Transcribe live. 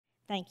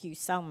Thank you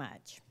so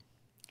much.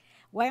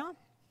 Well,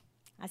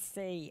 I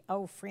see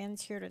old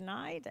friends here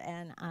tonight,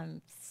 and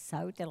I'm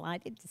so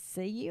delighted to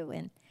see you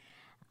and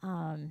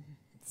um,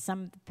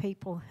 some of the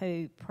people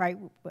who pray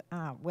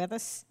with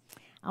us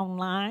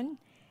online.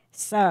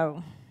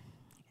 So,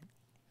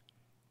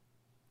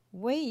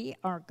 we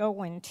are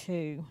going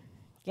to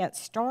get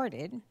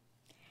started.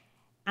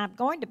 I'm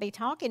going to be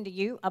talking to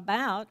you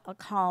about a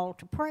call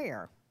to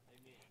prayer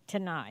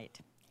tonight.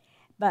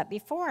 But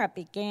before I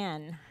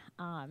begin,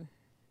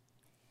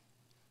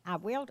 I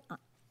will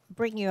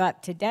bring you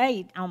up to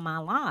date on my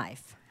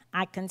life.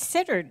 I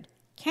considered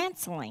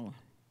canceling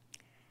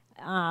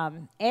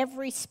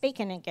every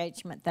speaking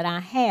engagement that I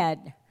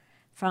had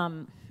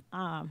from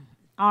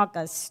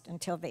August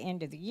until the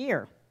end of the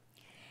year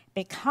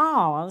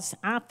because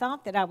I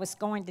thought that I was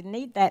going to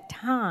need that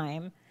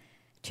time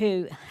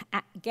to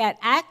get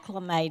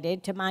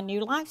acclimated to my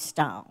new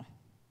lifestyle.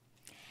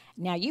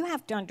 Now, you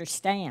have to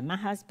understand, my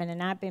husband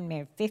and I have been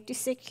married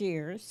 56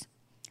 years.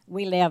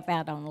 We live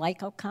out on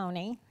Lake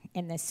Oconee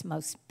in this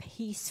most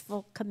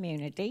peaceful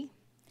community.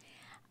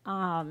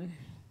 And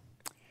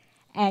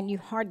you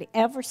hardly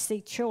ever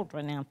see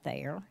children out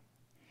there.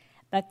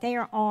 But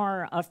there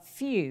are a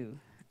few,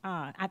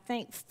 I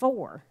think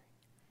 4,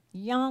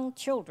 young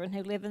children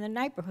who live in the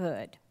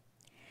neighborhood.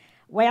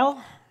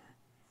 Well,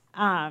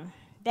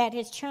 that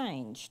has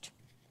changed.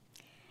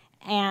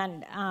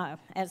 And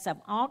as of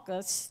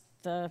August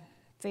the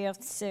 5th,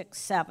 6th,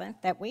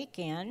 7th, that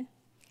weekend,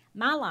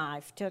 my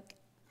life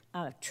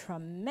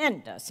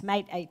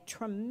made a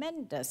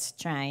tremendous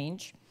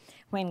change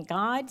when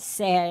God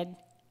said,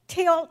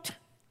 tilt.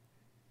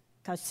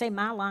 Because, see,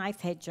 my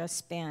life had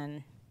just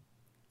been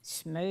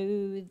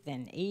smooth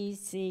and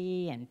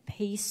easy and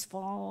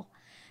peaceful.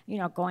 You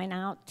know, going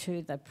out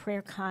to the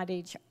prayer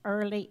cottage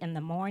early in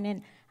the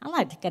morning. I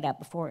like to get up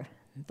before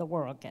the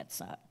world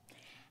gets up.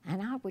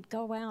 And I would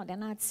go out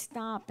and I'd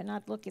stop and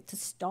I'd look at the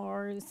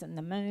stars and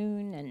the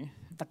moon and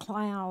the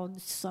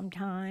clouds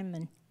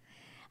sometime.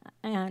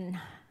 And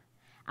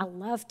I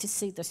love to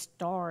see the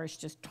stars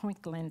just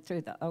twinkling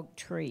through the oak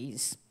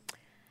trees.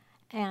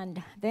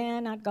 And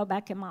then I'd go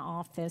back in my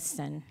office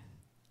and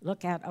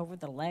look out over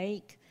the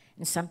lake.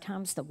 And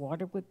sometimes the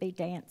water would be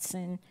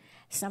dancing.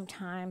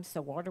 Sometimes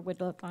the water would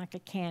look like a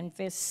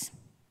canvas.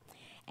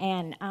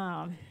 And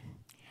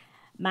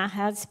my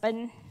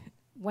husband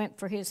went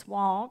for his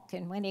walk,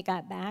 and when he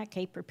got back,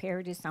 he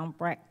prepared his own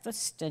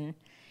breakfast,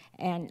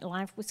 and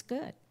life was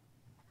good.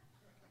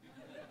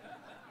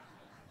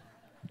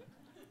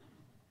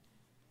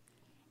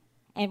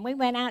 And we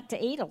went out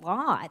to eat a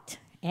lot,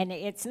 and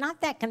it's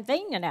not that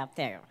convenient out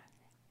there.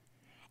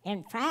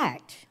 In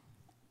fact,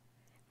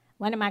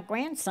 one of my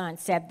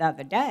grandsons said the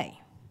other day,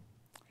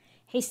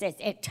 he says,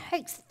 it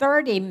takes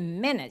 30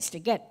 minutes to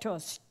get to a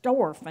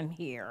store from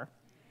here.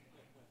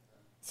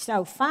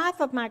 So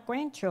 5 of my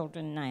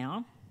grandchildren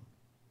now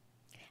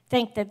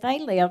think that they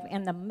live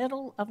in the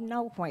middle of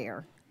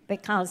nowhere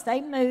because they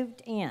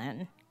moved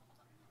in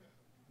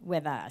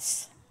with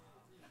us.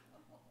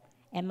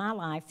 And my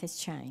life has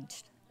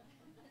changed.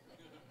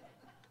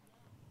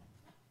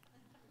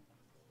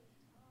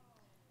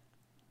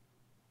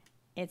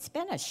 It's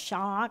been a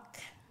shock.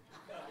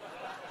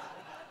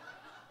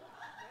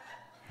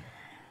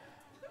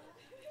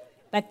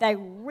 But they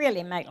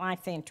really make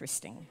life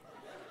interesting.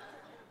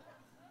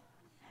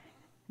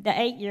 The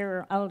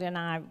 8-year-old and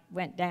I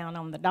went down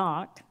on the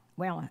dock.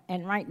 Well,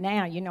 and right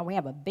now, you know, we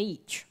have a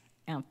beach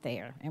out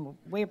there, and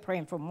we're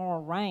praying for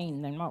more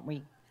rain than what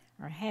we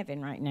are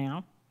having right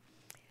now.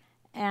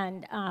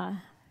 And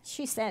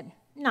she said,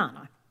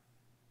 Nana,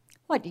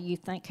 what do you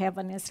think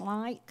heaven is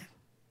like?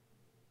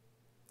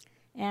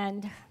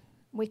 And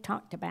we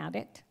talked about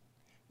it.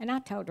 And I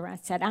told her, I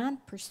said, I'm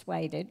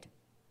persuaded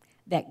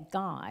that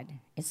God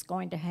is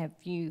going to have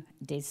you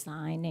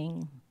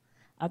designing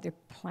other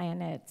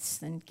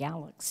planets and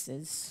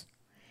galaxies.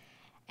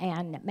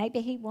 And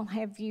maybe he will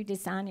have you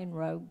designing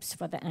robes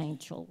for the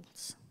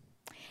angels.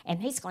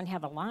 And he's going to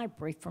have a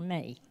library for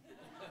me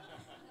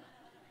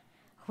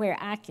where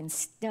I can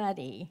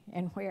study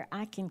and where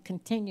I can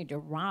continue to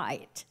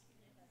write.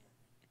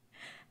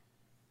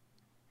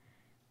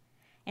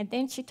 And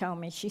then she told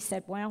me, she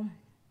said, well,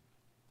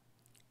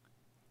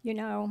 you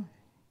know,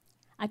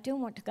 I do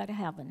want to go to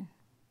heaven,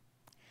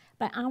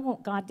 but I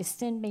want God to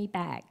send me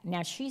back.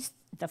 Now, she's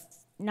the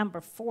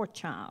number 4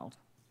 child.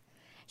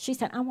 She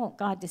said, I want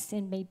God to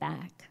send me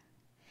back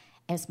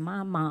as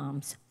my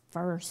mom's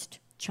first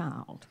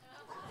child.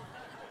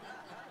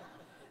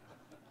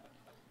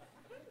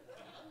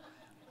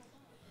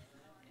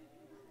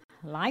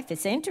 Life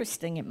is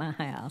interesting at my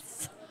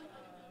house.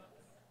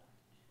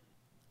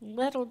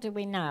 Little do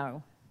we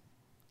know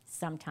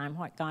sometime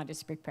what God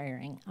is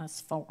preparing us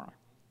for.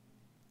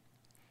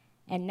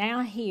 And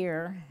now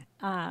here,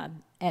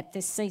 at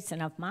this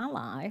season of my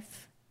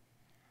life,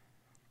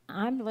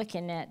 I'm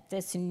looking at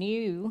this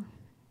new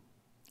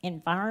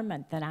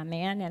environment that I'm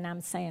in, and I'm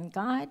saying,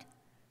 God,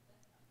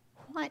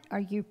 what are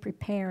you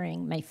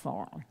preparing me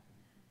for?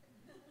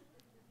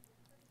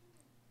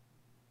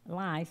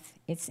 Life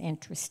is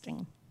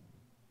interesting.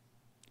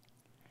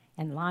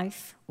 and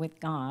life with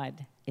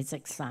God is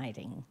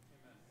exciting.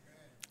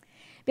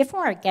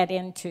 Before I get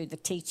into the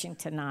teaching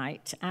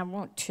tonight, I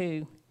want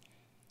to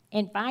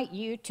invite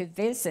you to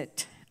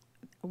visit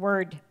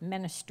Word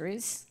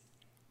Ministries.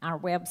 Our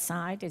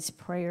website is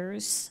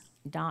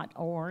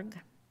prayers.org.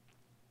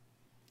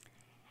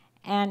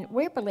 And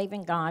we're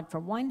believing God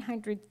for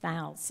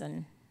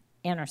 100,000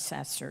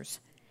 intercessors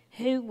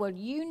who will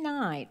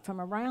unite from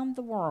around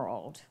the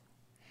world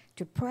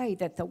to pray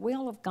that the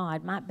will of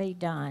God might be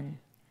done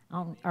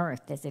on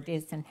earth as it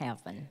is in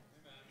heaven.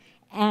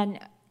 And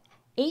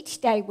each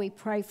day we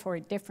pray for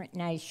a different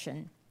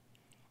nation.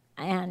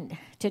 And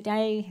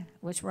today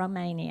was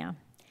Romania.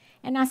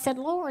 And I said,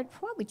 Lord,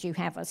 why would you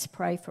have us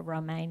pray for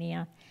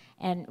Romania?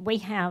 And we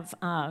have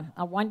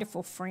a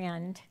wonderful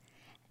friend,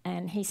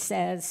 and he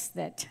says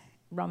that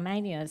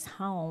Romania is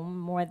home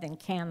more than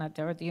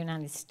Canada or the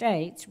United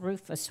States.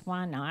 Rufus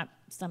Wynot,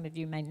 some of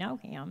you may know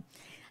him.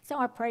 So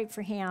I prayed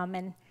for him,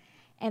 and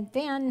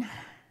then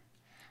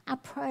I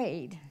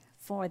prayed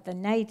for the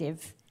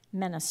native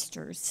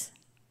ministers,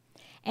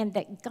 and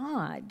that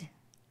God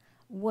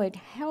would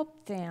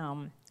help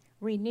them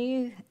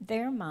renew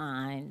their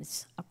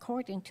minds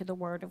according to the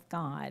Word of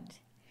God.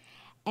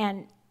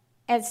 And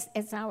as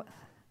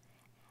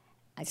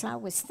I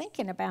was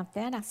thinking about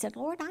that, I said,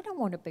 Lord, I don't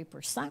want to be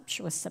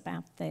presumptuous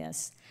about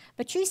this.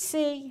 But you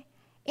see,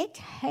 it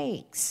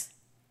takes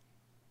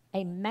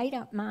a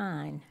made-up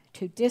mind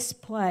to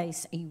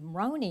displace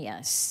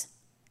erroneous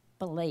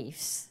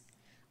beliefs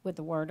with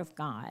the Word of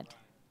God.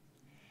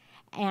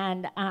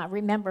 And I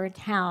remembered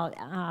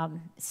how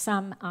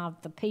some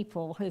of the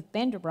people who've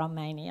been to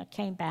Romania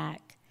came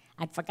back.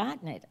 I'd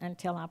forgotten it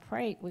until I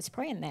was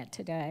praying that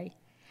today.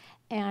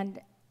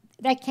 And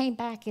they came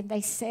back and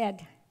they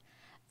said,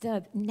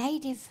 the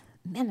native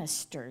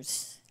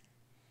ministers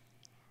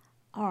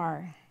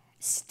are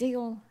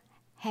still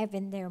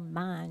having their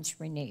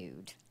minds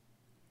renewed.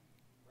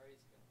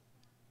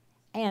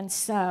 And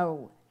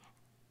so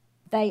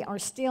they are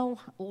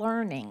still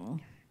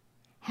learning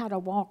how to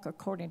walk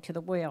according to the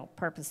will,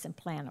 purpose, and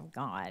plan of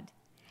God.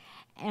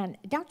 And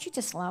don't you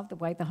just love the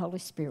way the Holy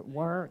Spirit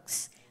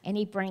works? And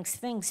He brings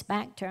things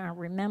back to our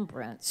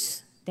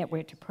remembrance that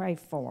we're to pray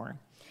for.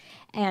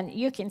 And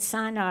you can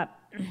sign up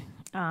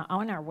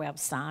on our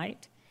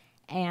website.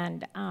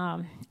 And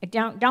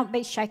don't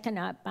be shaken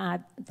up by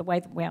the way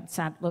the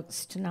website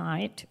looks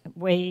tonight.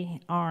 We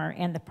are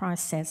in the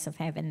process of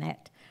having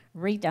that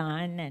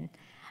redone.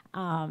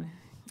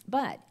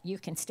 But you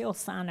can still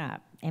sign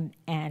up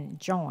and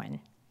join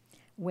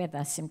with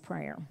us in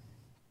prayer.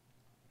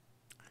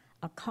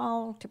 A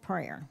call to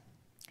prayer.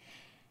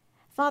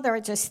 Father, I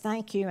just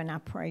thank you and I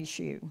praise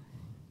you.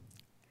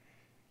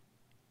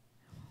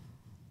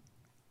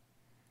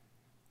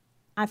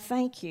 I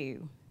thank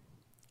you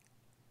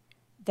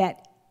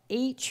that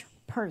each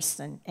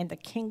person in the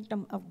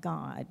kingdom of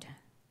God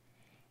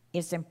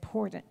is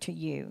important to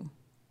you.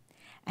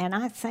 And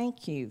I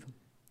thank you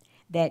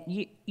that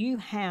you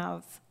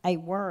have a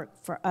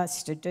work for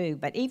us to do.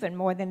 But even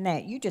more than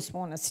that, you just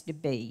want us to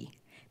be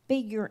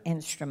your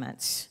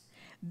instruments,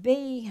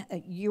 be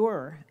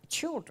your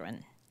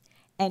children,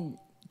 and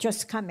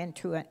just come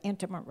into an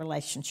intimate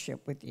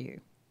relationship with you.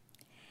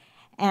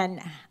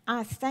 And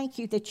I thank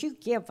you that you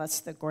give us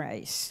the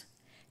grace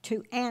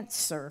to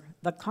answer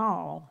the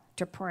call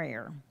to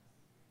prayer.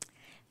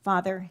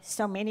 Father,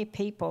 so many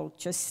people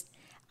just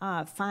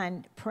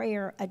find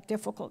prayer a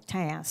difficult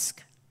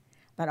task.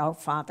 But, oh,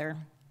 Father,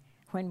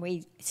 when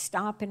we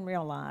stop and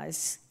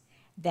realize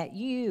that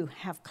you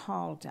have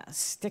called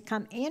us to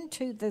come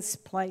into this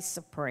place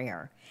of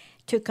prayer,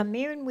 to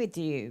commune with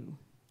you,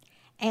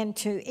 and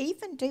to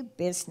even do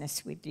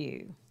business with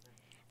you.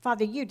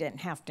 Father, you didn't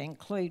have to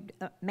include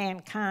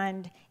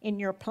mankind in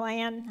your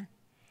plan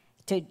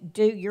to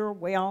do your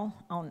will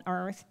on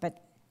earth,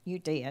 but you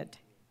did.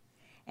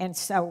 And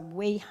so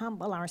we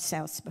humble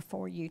ourselves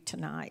before you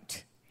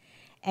tonight.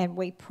 And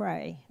we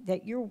pray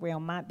that your will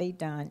might be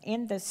done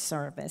in this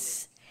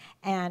service.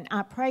 And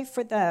I pray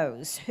for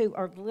those who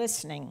are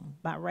listening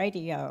by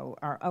radio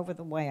or over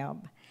the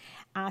web.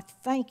 I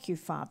thank you,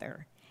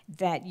 Father,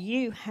 that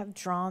you have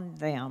drawn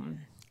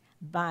them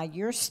by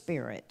your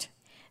Spirit.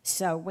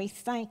 So we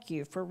thank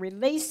you for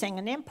releasing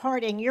and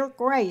imparting your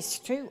grace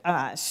to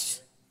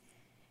us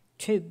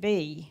to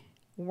be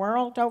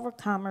world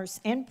overcomers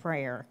in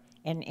prayer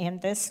and in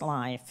this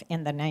life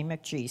in the name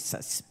of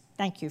Jesus.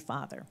 Thank you,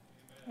 Father.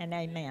 And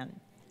amen.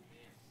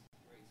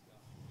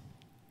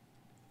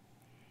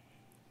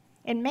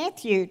 In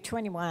Matthew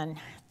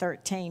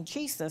 21:13,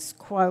 Jesus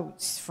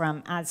quotes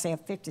from Isaiah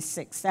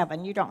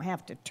 56:7. You don't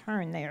have to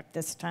turn there at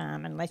this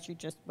time unless you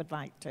just would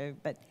like to,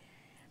 but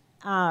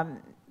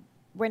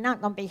we're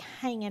not going to be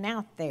hanging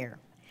out there.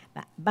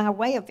 By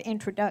way of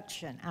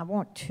introduction, I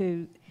want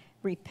to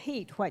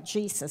repeat what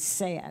Jesus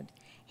said.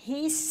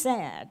 He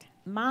said,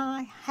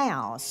 "My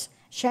house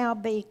shall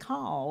be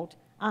called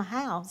a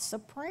house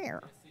of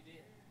prayer."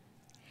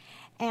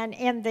 And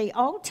in the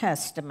Old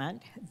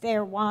Testament,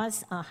 there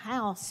was a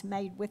house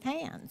made with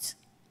hands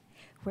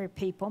where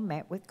people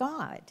met with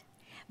God.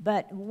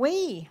 But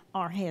we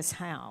are his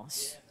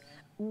house.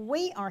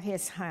 we are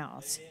his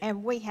house,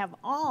 and we have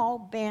all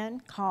been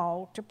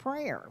called to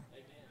prayer.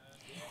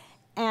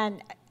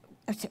 And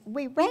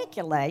we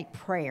regulate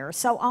prayer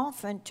so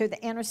often to the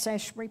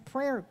intercessory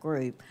prayer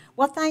group.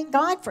 Well, thank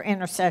God for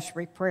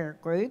intercessory prayer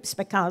groups,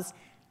 because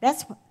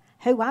that's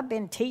who I've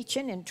been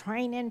teaching and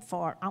training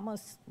for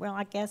almost, well,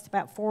 I guess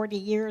about 40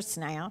 years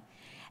now.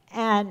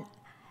 And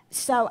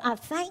so I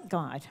thank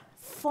God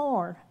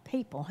for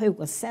people who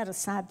will set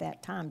aside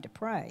that time to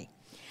pray.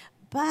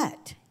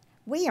 But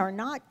we are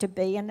not to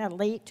be an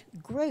elite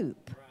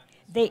group.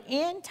 The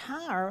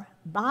entire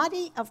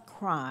body of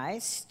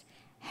Christ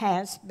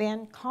has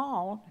been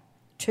called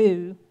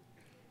to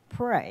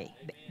pray,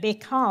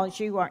 because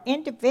you are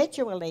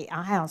individually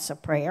a house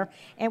of prayer,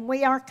 and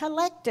we are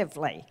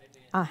collectively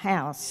a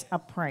house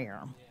of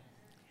prayer.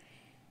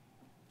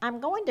 I'm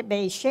going to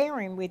be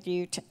sharing with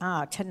you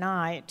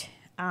tonight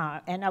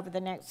and over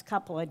the next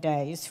couple of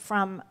days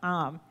from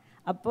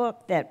a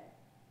book that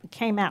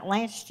came out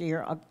last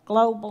year, A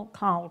Global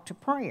Call to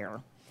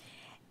Prayer.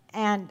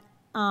 And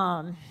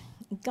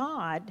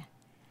God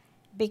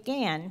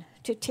began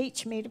to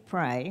teach me to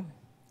pray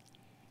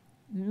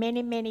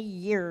many, many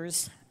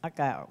years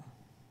ago.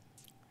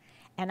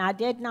 And I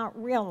did not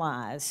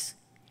realize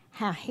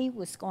how he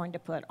was going to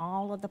put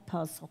all of the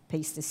puzzle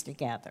pieces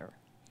together.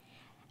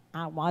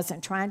 I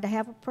wasn't trying to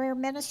have a prayer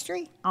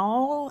ministry.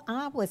 All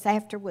I was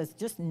after was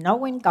just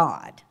knowing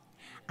God.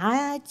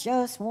 I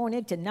just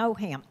wanted to know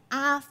him.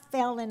 I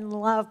fell in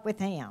love with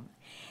him.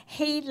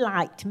 He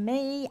liked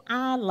me.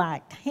 I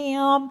liked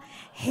him.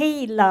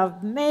 He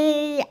loved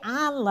me.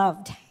 I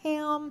loved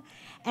him.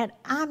 And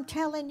I'm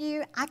telling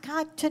you, I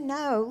got to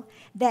know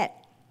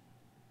that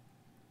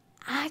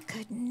I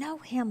could know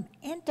him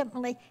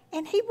intimately,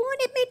 and he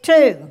wanted me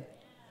to.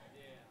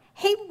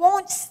 He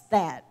wants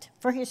that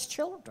for his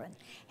children.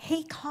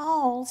 He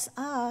calls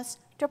us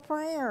to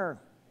prayer.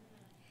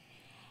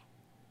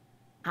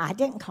 I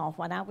didn't call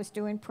what I was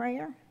doing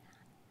prayer.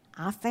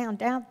 I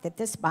found out that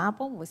this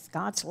Bible was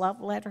God's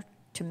love letter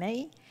to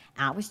me.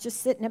 I was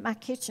just sitting at my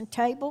kitchen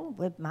table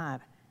with my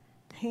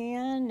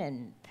pen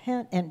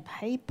and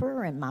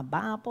paper and my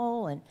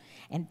Bible,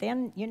 and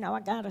then, you know, I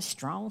got a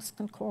Strong's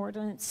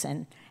Concordance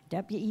and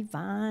W.E.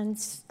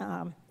 Vine's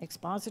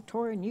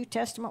expository New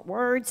Testament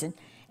words,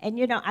 and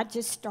you know, I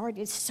just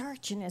started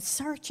searching and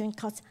searching,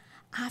 because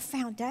I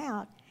found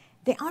out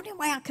the only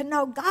way I could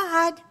know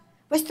God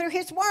was through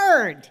his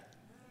word.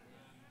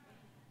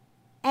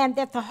 And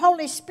that the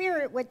Holy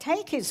Spirit would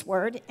take his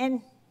word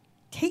and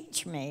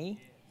teach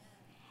me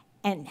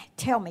and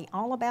tell me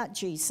all about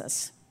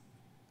Jesus.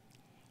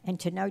 And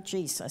to know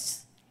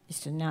Jesus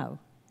is to know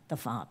the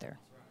Father.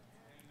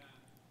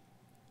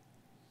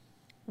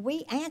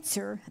 We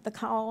answer the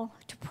call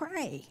to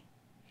pray.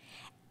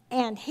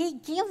 And he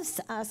gives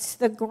us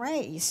the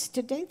grace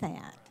to do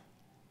that.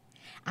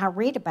 I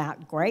read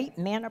about great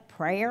men of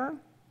prayer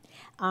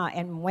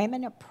and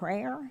women of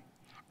prayer.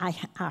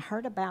 I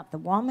heard about the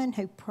woman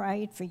who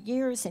prayed for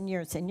years and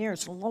years and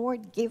years,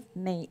 Lord, give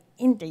me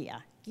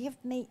India. Give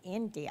me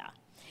India.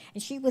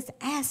 And she was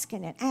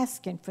asking and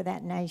asking for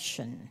that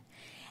nation.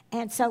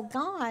 And so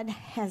God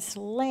has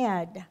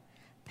led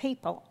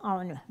people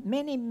on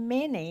many,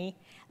 many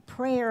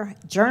prayer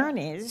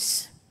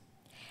journeys,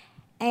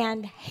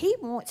 and he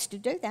wants to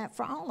do that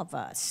for all of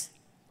us.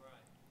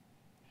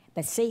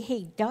 But see,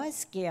 he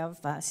does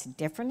give us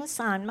different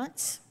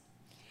assignments,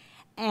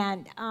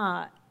 and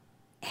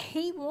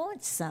he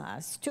wants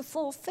us to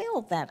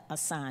fulfill that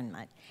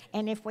assignment.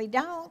 And if we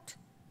don't,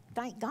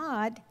 thank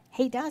God,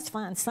 he does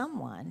find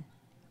someone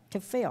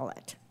to fill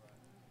it.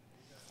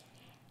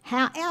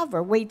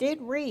 However, we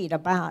did read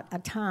about a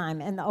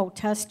time in the Old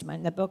Testament,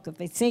 in the book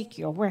of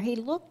Ezekiel, where he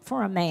looked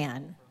for a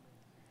man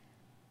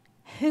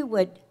who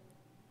would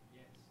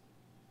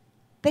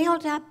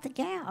build up the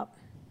gap,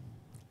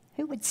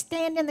 who would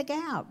stand in the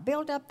gap,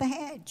 build up the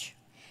hedge,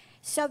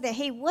 so that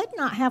he would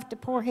not have to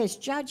pour his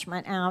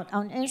judgment out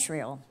on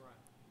Israel.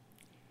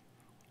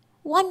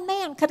 One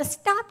man could have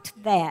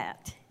stopped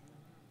that.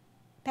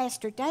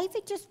 Pastor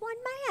David, just one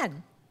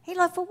man. He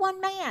looked for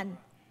one man.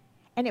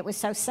 And it was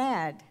so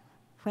sad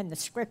when the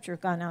scripture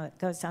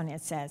goes on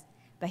and says,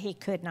 but he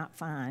could not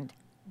find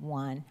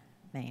one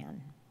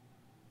man.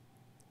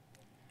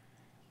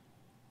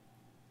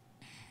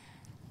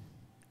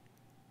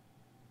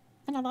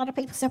 And a lot of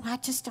people say, well, I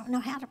just don't know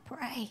how to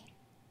pray.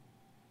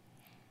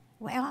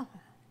 Well,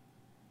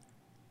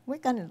 we're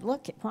going to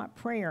look at what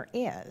prayer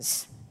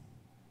is.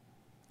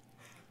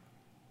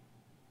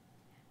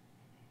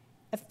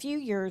 A few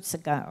years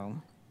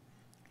ago,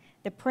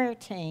 the prayer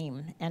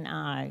team and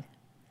I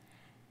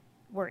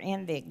were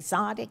in the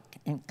exotic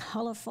and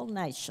colorful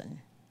nation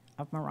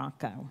of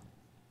Morocco.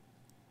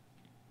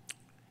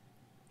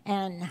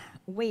 And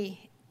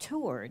we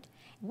toured.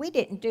 We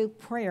didn't do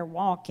prayer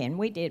walking,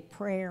 we did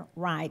prayer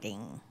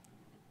riding.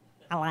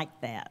 I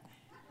like that.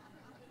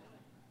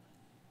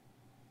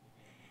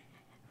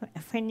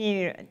 When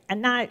you,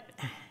 not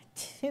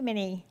too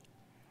many,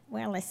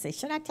 well, let's see,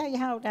 should I tell you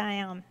how old I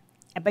am?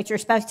 But you're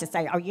supposed to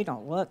say, oh, you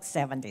don't look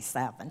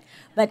 77.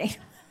 But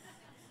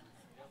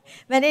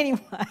anyway,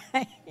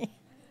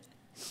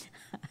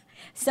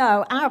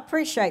 So I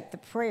appreciate the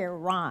prayer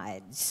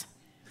rides.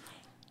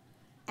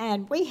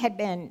 And we had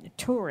been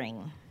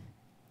touring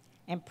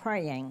and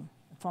praying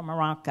for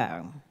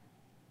Morocco.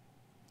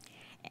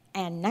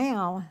 And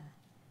now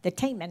the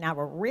team and I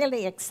were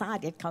really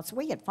excited because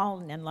we had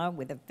fallen in love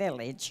with the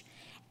village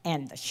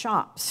and the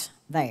shops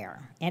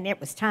there. And it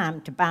was time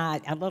to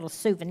buy a little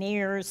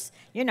souvenirs,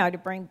 to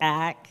bring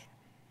back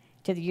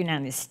to the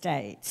United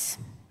States.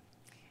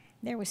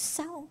 There was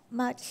so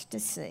much to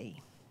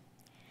see.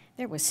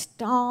 There were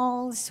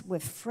stalls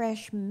with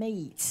fresh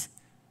meats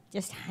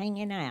just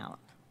hanging out.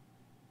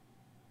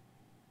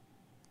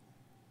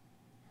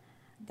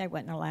 They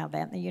wouldn't allow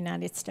that in the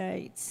United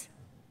States.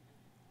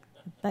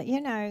 But,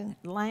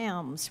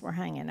 lambs were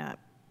hanging up.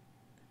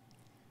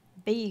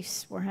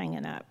 Beefs were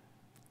hanging up.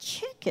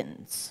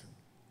 Chickens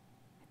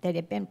that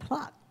had been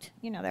plucked,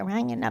 they were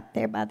hanging up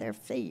there by their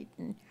feet.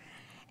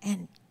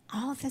 And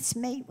all this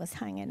meat was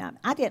hanging up.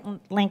 I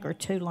didn't linger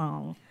too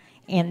long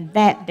in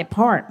that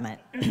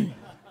department.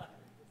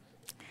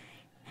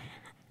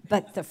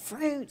 But the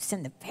fruits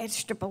and the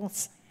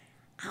vegetables,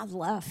 I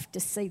loved to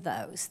see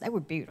those. They were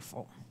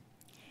beautiful.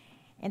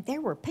 And there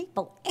were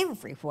people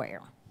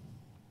everywhere.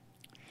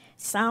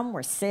 Some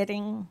were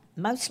sitting,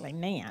 mostly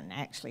men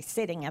actually,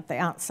 sitting at the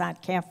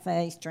outside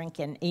cafes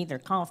drinking either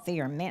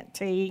coffee or mint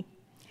tea.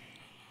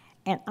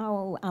 And I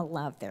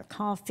love their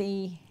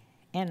coffee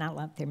and I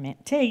love their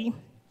mint tea.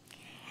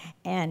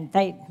 And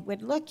they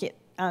would look at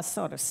us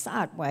sort of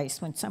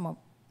sideways when some of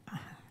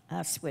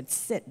us would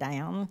sit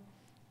down,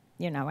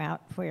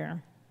 out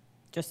where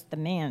just the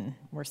men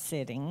were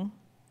sitting.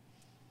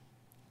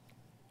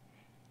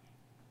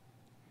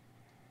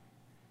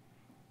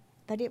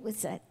 But it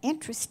was an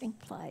interesting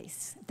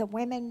place. The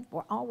women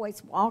were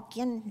always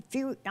walking.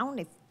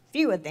 Only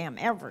few of them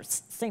ever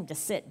seemed to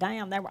sit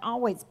down. They were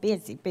always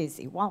busy,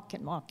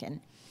 walking.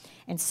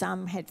 And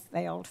some had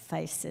veiled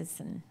faces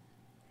and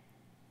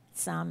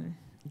some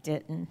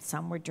didn't.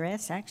 Some were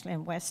dressed actually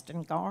in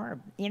Western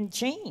garb, in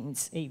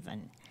jeans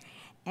even.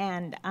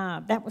 And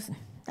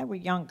they were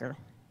younger.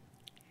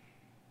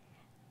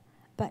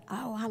 But,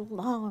 I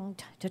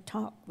longed to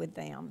talk with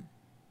them.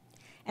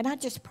 And I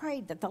just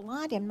prayed that the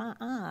light in my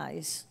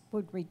eyes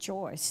would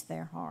rejoice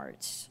their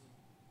hearts.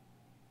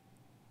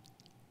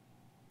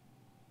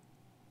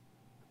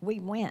 We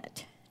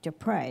went to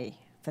pray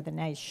for the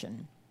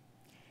nation.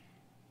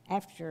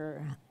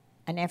 After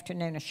an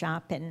afternoon of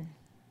shopping,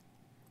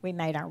 we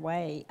made our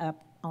way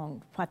up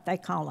on what they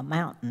call a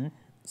mountain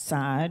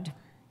side.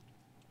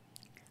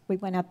 We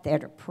went up there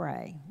to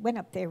pray. Went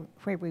up there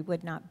where we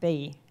would not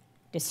be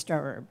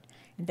disturbed.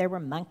 And there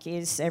were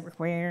monkeys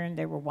everywhere, and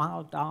there were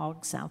wild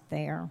dogs out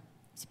there.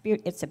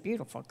 It's a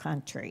beautiful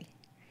country.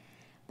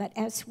 But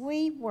as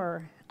we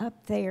were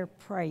up there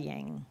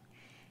praying,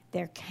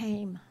 there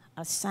came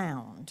a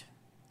sound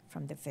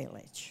from the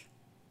village.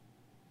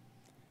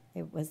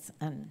 It was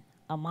an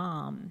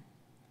imam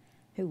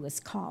who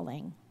was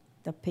calling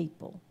the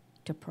people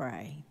to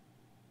pray.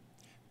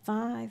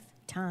 5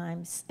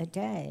 times a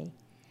day,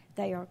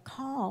 they are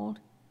called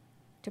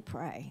to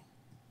pray.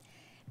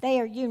 They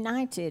are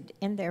united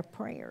in their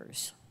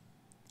prayers.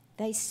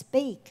 They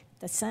speak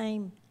the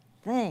same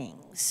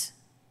things.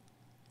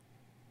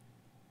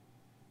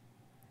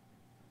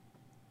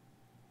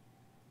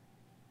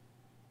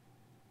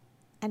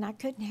 And I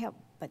couldn't help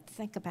but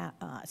think about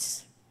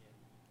us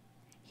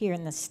here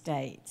in the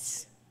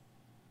States.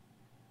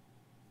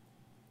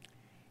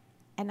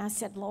 And I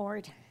said,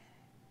 Lord,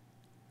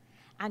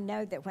 I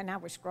know that when I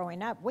was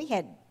growing up, we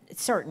had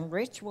certain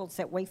rituals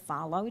that we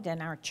followed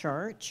in our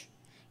church.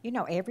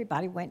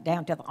 Everybody went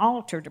down to the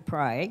altar to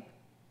pray.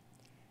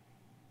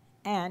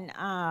 And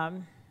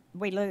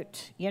we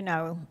looked,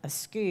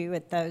 askew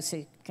at those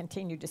who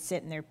continued to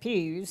sit in their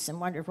pews and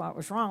wondered what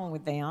was wrong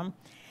with them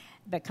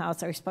because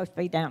they were supposed to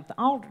be down at the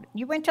altar.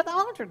 You went to the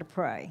altar to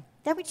pray.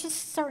 There were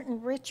just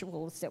certain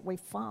rituals that we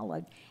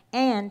followed,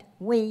 and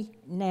we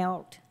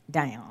knelt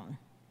down.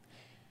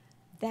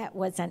 That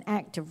was an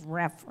act of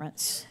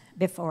reverence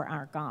before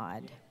our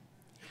God.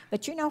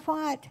 But you know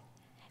what?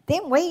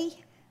 Then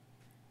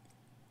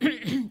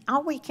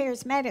all we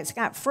charismatics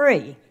got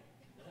free.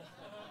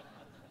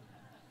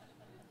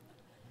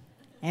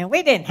 And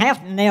we didn't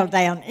have to kneel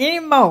down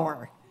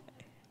anymore.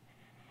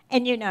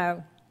 And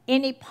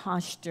any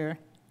posture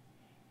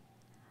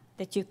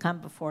that you come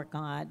before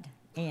God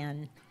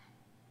in,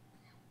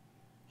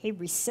 He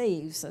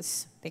receives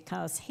us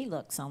because He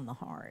looks on the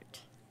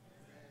heart.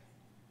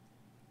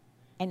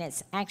 And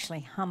it's actually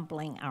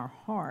humbling our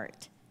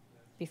heart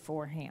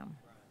before Him.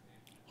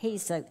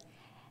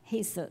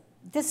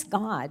 This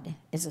God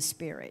is a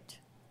spirit.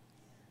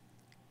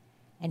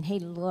 And He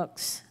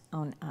looks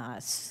on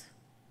us.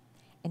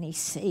 And He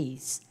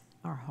sees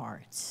our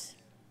hearts.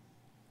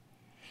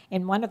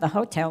 In one of the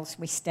hotels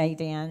we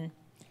stayed in,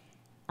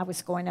 I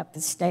was going up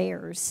the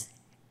stairs,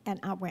 and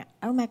I went,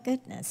 oh my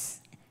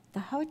goodness, the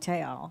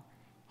hotel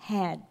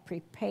had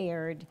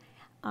prepared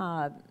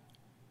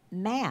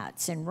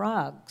mats and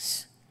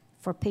rugs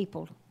for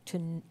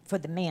for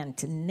the men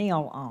to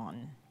kneel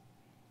on.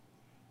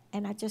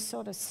 And I just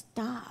sort of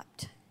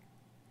stopped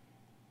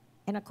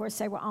And of course,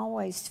 they were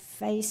always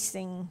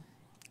facing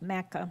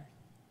Mecca.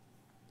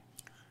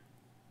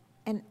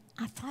 And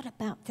I thought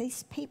about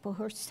these people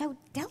who are so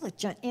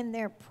diligent in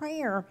their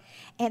prayer,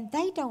 and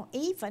they don't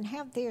even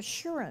have the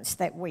assurance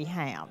that we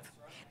have.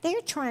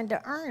 They're trying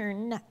to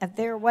earn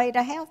their way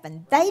to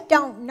heaven. They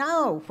don't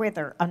know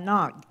whether or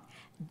not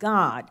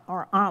God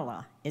or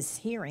Allah is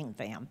hearing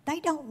them.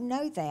 They don't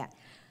know that.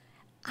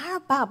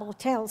 Our Bible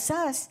tells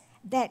us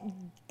that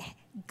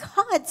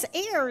God's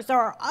ears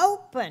are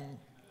open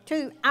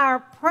to our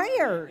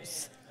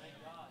prayers.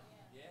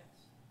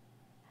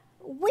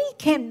 We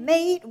can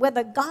meet with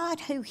a God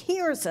who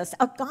hears us,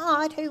 a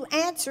God who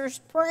answers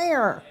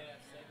prayer.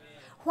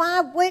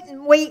 Why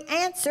wouldn't we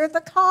answer the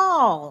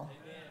call?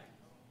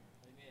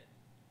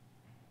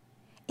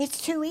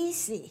 It's too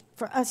easy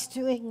for us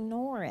to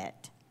ignore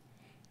it.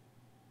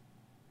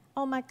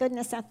 Oh my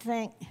goodness, I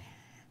think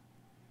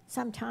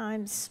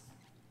sometimes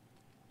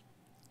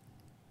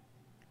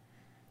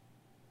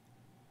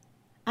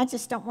I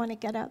just don't want to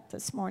get up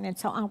this morning,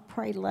 so I'll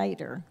pray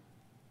later.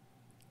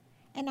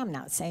 And I'm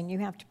not saying you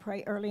have to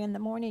pray early in the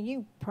morning.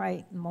 You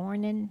pray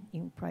morning,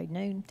 you can pray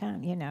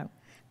noontime, you know.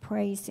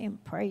 Praise Him,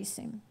 praise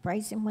Him.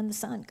 Praise Him when the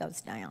sun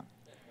goes down.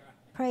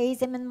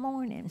 Praise Him in the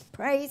morning.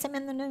 Praise Him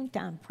in the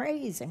noontime.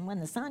 Praise Him when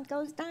the sun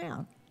goes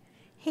down.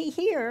 He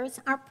hears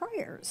our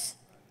prayers.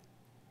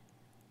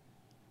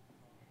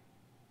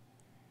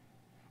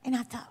 And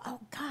I thought, oh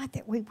God,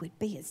 that we would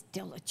be as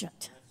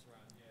diligent.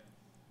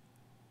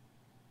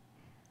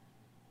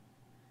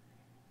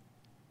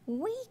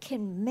 We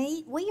can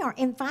meet, we are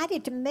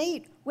invited to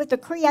meet with the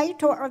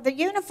Creator of the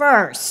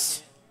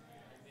universe.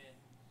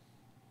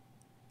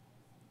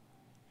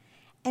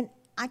 And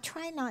I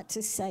try not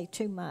to say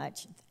too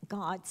much,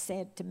 God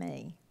said to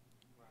me.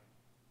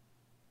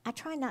 I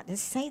try not to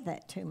say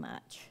that too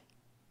much.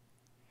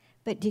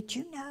 But did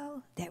you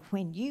know that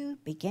when you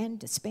begin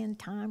to spend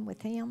time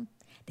with Him,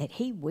 that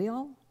He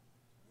will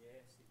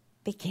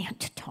begin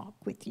to talk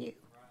with you?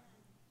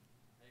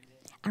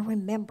 I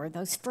remember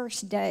those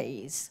first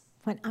days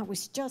when I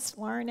was just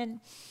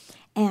learning,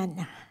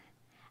 and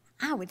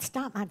I would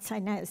stop, I'd say,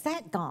 now, is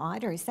that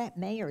God, or is that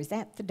me, or is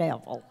that the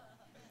devil?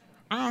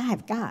 I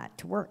have got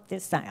to work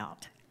this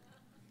out,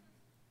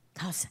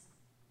 because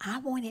I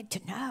wanted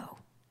to know.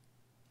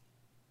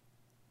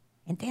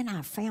 And then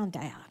I found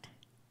out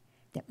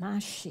that my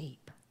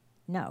sheep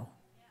know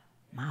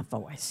my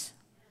voice.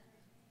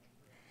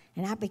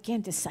 And I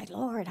began to say,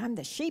 Lord, I'm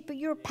the sheep of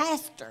your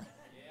pasture.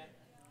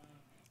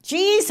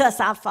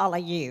 Jesus, I follow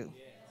you.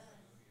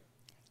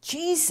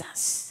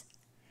 Jesus,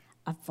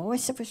 a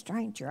voice of a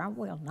stranger I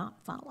will not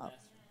follow.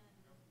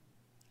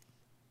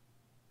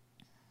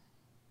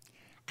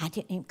 I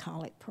didn't even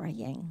call it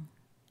praying.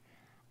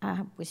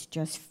 I was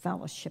just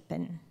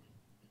fellowshipping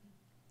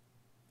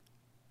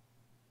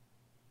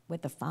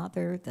with the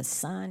Father, the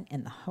Son,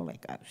 and the Holy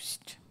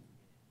Ghost.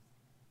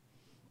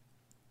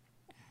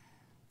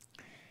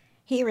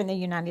 Here in the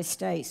United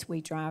States, we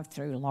drive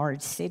through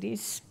large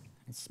cities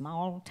and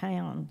small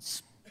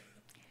towns.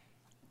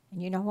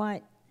 And you know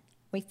what?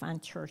 We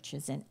find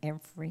churches in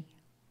every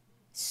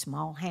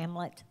small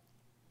hamlet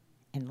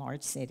and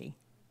large city.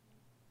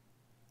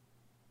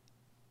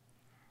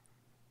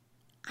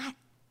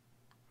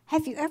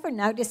 Have you ever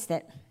noticed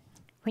that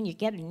when you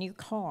get a new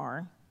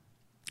car,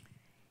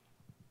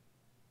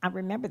 I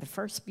remember the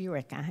first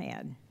Buick I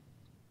had,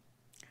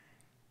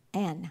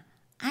 and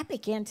I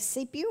began to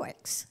see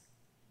Buicks.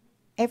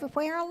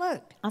 Everywhere I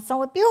looked, I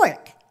saw a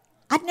Buick.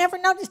 I'd never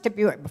noticed a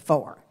Buick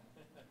before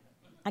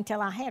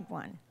until I had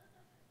one.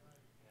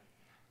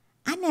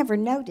 I never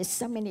noticed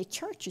so many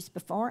churches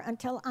before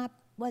until I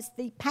was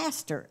the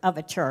pastor of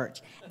a church.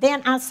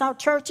 Then I saw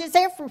churches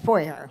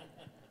everywhere.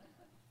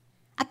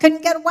 I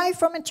couldn't get away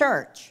from a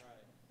church.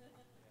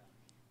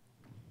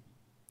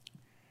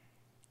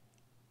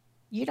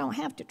 You don't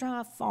have to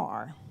drive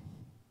far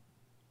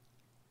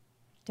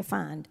to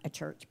find a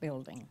church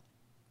building.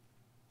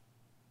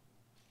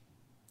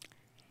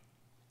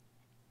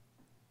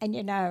 And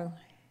you know,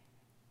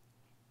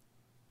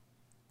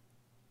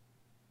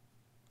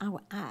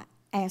 I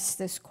ask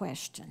this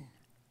question: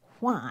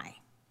 why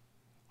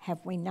have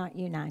we not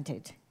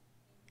united?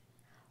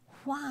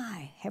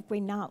 Why have we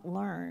not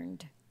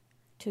learned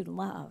to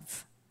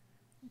love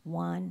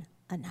one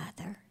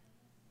another?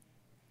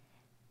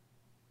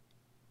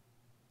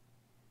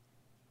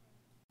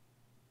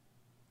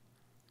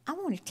 I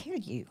want to tell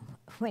you,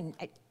 when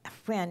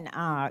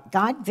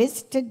God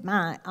visited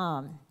my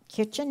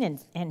kitchen,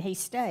 and He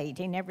stayed,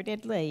 He never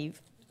did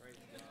leave.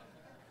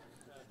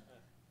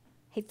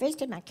 He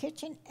visited my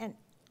kitchen, and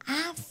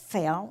I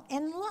fell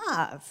in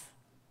love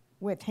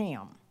with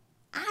Him.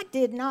 I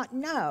did not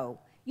know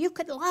you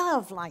could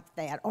love like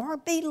that or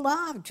be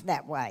loved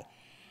that way.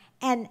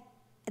 And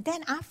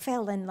then I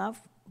fell in love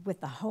with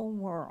the whole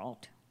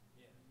world.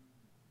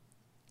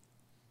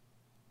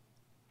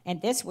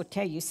 And this will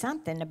tell you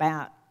something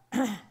about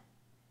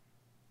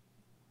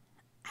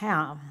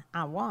how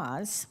I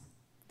was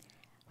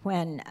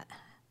when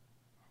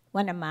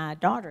One of my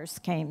daughters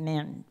came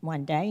in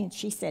one day and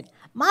she said,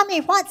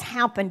 "Mommy, what's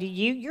happened to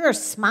you? You're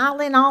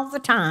smiling all the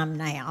time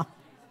now."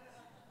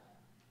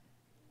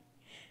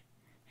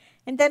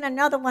 And then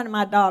another one of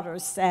my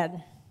daughters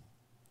said,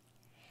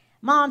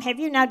 "Mom, have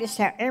you noticed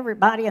how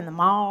everybody in the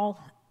mall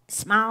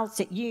smiles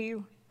at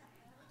you?"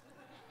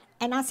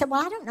 And I said,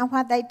 "Well, I don't know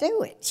why they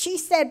do it." She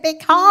said,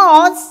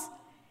 "Because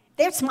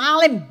they're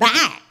smiling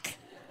back."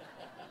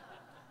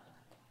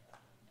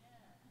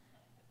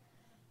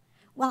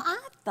 Well,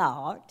 I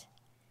thought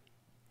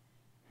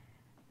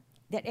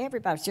that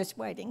everybody was just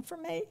waiting for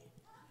me,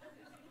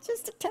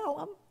 just to tell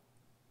them.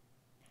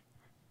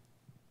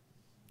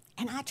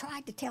 And I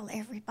tried to tell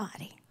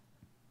everybody.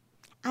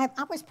 I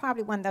was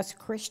probably one of those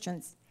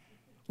Christians.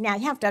 Now,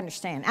 you have to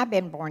understand, I've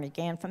been born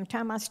again from the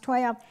time I was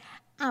 12.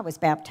 I was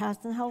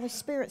baptized in the Holy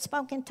Spirit,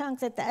 spoke in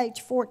tongues at the age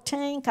of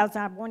 14 because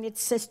I wanted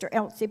Sister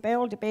Elsie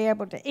Bell to be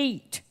able to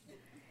eat.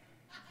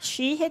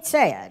 She had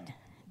said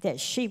that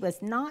she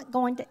was not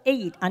going to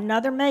eat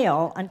another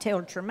meal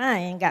until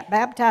Tremaine got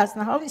baptized in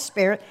the Holy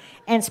Spirit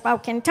and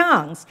spoke in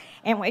tongues.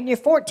 And when you're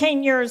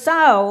 14 years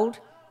old,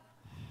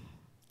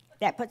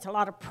 that puts a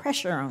lot of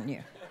pressure on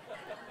you.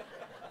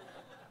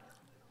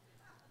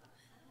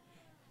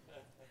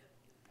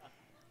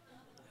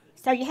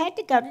 So you had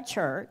to go to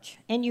church,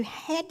 and you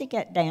had to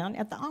get down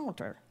at the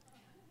altar.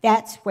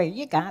 That's where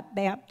you got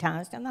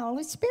baptized in the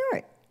Holy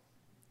Spirit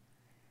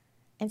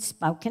and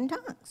spoke in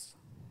tongues.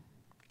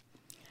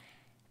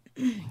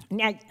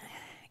 Now,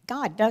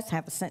 God does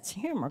have a sense of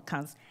humor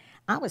because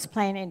I was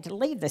planning to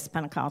leave this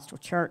Pentecostal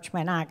church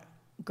when I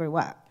grew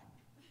up.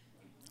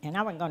 And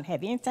I wasn't going to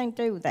have anything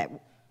to do with that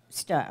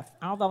stuff.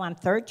 Although I'm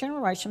third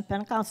generation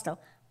Pentecostal,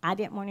 I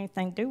didn't want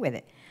anything to do with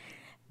it.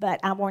 But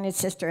I wanted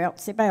Sister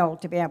Elsie Bell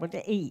to be able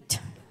to eat.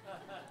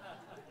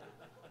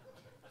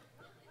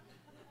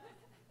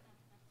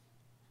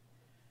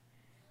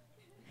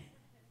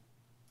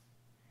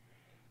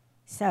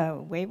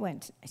 So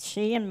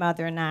she and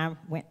Mother and I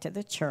went to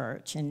the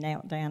church and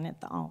knelt down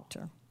at the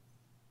altar.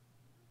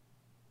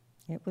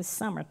 It was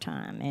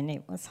summertime and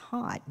it was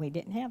hot. We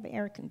didn't have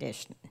air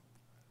conditioning.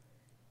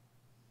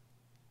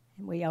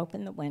 And we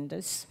opened the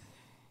windows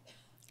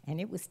and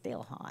it was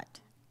still hot.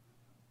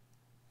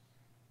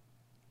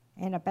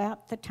 And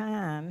about the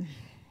time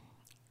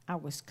I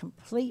was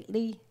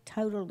completely,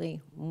 totally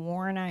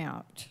worn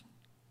out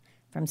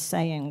from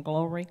saying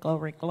glory,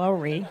 glory,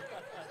 glory,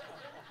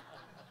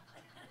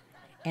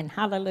 and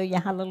hallelujah,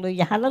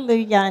 hallelujah,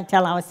 hallelujah,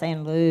 until I was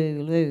saying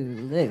loo,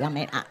 loo, loo. I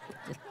mean,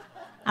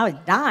 I was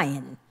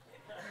dying.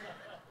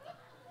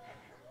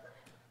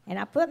 And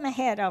I put my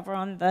head over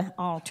on the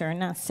altar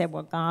and I said,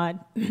 "Well,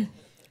 God,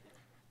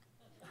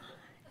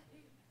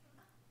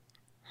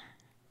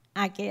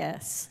 I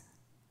guess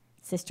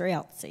Sister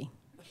Elsie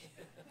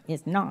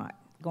is not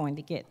going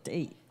to get to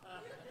eat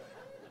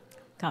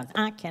because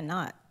I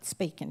cannot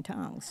speak in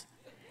tongues."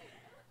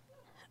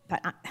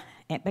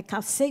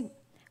 Because, see,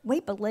 we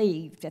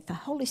believed that the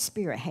Holy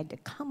Spirit had to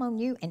come on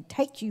you and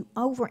take you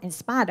over in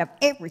spite of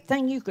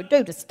everything you could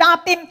do to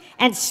stop him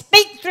and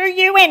speak through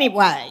you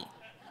anyway.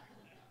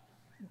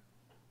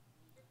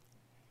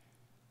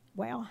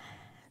 Well,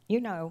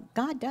 you know,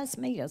 God does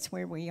meet us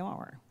where we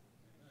are.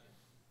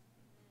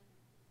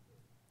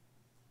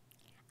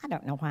 I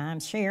don't know why I'm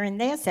sharing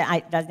this.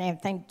 It doesn't have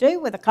anything to do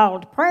with a call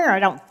to prayer, I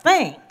don't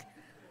think.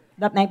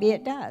 But maybe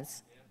it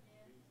does.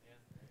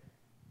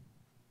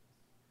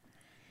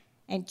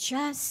 And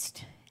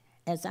just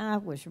as I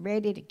was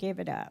ready to give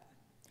it up,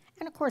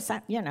 and of course,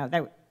 one of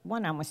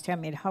them was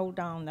telling me to hold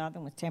on, the other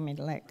one was telling me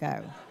to let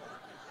go.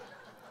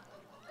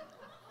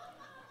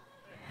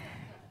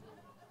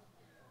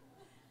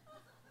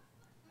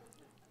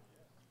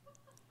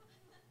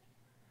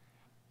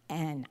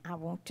 And I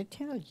want to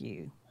tell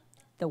you,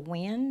 the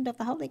wind of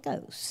the Holy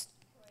Ghost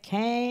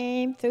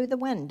came through the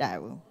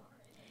window,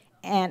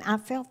 and I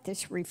felt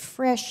this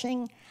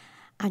refreshing.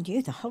 I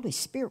knew the Holy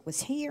Spirit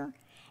was here,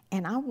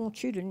 and I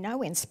want you to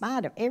know, in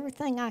spite of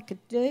everything I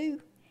could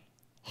do,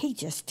 he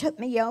just took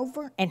me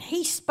over, and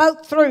he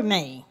spoke through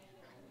me,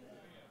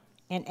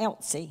 and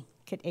Elsie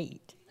could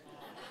eat.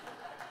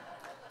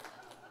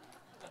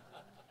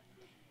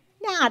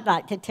 Now, I'd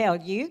like to tell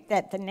you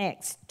that the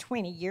next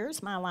 20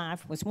 years, my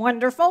life was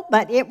wonderful,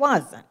 but it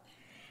wasn't.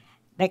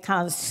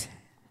 Because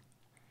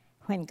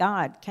when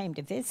God came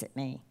to visit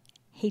me,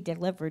 he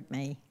delivered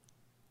me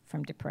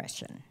from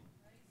depression.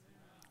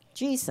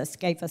 Jesus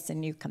gave us a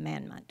new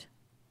commandment.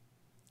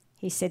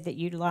 He said that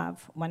you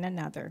love one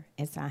another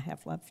as I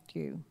have loved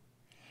you.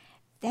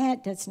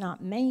 That does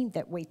not mean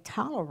that we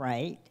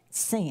tolerate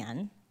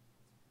sin.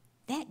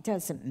 That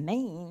doesn't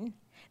mean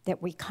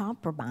that we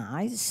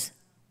compromise.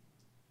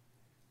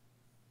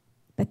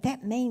 But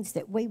that means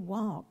that we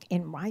walk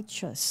in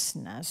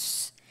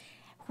righteousness,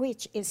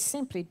 which is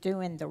simply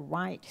doing the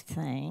right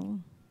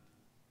thing.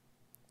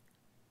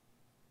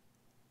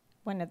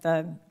 One of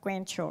the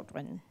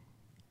grandchildren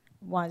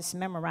was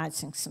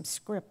memorizing some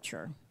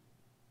scripture,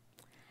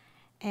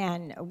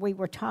 and we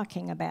were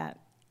talking about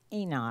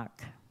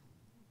Enoch,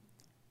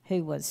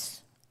 who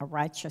was a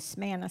righteous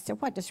man. I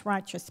said, "What does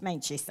righteous mean?"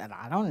 She said,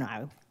 "I don't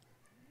know."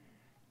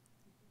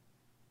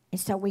 And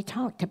so we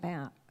talked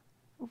about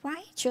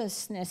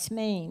righteousness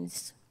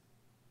means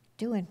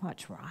doing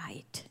what's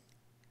right,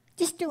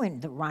 just doing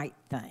the right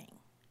thing.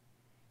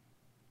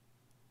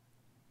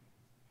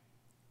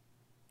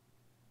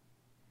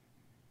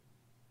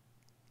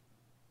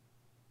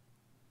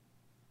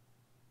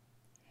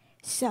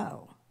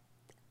 So,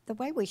 the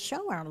way we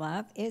show our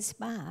love is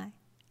by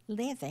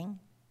living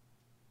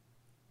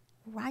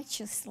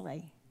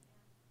righteously,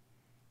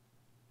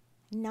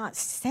 not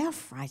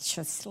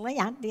self-righteously.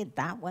 I did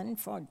that one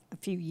for a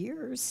few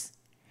years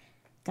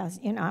because,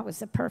 I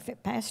was a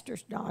perfect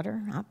pastor's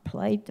daughter. I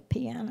played the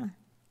piano.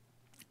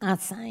 I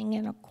sang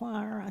in a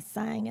choir. I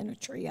sang in a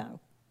trio.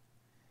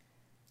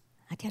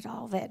 I did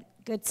all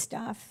that good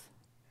stuff.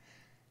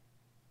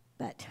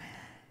 But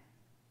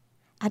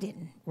I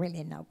didn't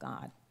really know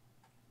God.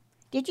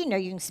 Did you know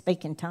you can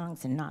speak in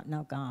tongues and not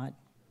know God?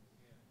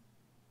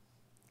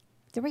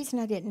 The reason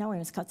I didn't know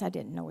him is because I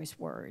didn't know his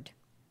word.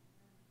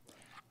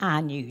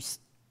 I knew,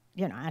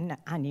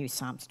 I knew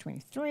Psalms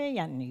 23.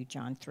 I knew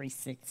John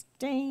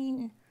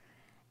 3:16.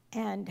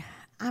 And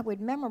I would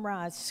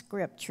memorize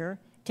scripture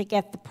to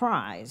get the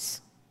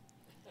prize.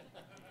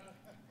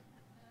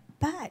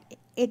 But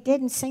it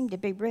didn't seem to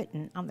be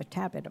written on the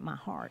tablet of my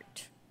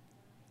heart.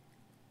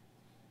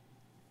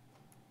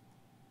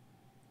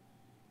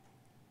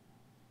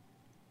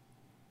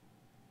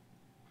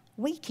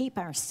 We keep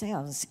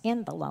ourselves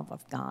in the love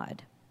of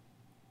God.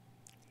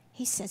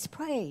 He says,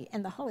 pray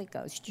in the Holy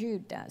Ghost.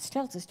 Jude does.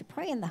 Tells us to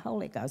pray in the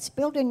Holy Ghost,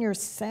 building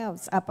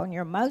yourselves up on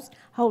your most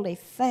holy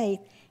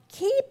faith,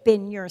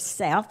 keeping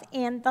yourself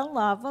in the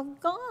love of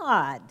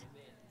God.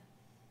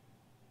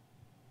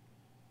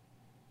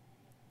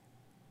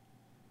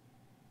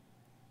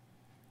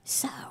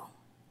 So,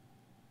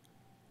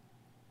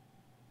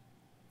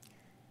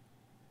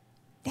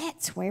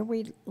 that's where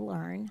we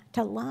learn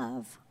to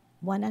love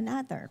one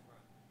another.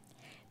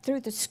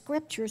 Through the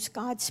scriptures,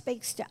 God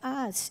speaks to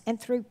us, and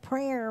through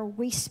prayer,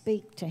 we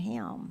speak to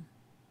him.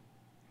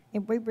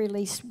 And we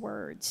release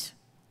words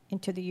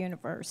into the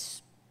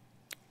universe.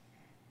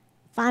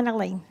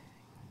 Finally,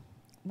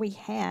 we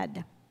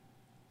had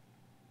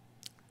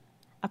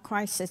a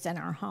crisis in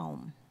our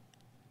home.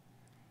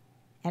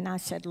 And I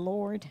said,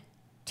 Lord,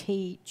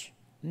 teach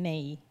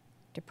me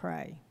to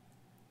pray.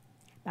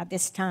 By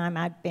this time,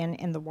 I'd been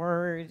in the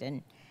Word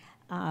and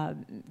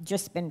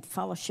just been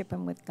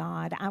fellowshipping with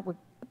God. I would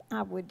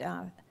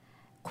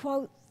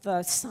quote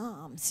the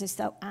Psalms as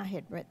though I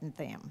had written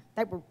them.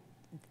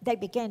 They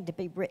began to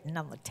be written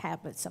on the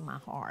tablets of my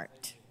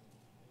heart.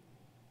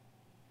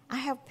 I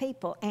have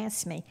people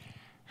ask me,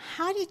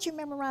 how did you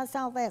memorize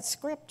all that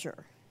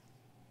scripture?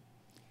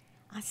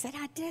 I said,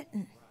 I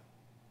didn't.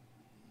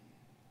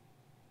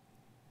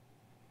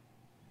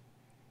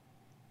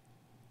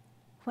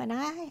 When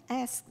I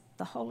asked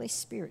the Holy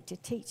Spirit to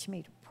teach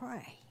me to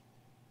pray,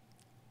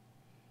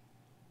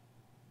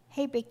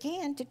 he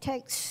began to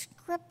take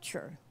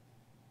scripture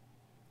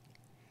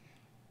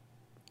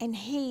and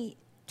he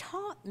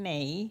taught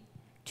me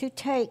to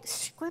take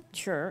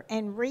scripture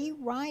and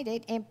rewrite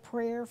it in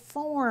prayer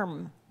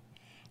form.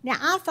 Now,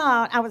 I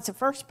thought I was the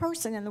first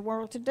person in the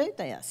world to do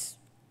this,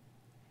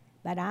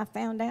 but I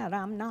found out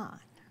I'm not.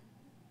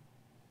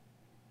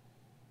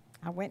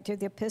 I went to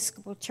the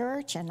Episcopal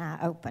Church and I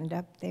opened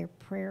up their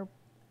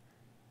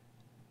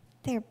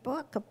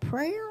book of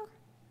prayer.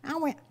 I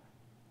went,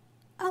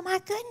 oh my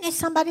goodness,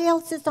 somebody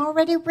else has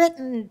already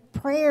written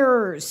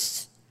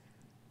prayers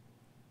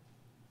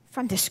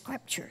from the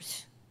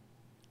scriptures.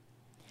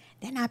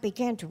 Then I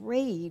began to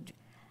read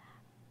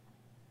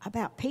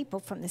about people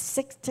from the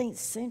 16th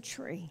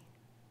century.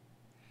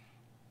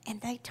 And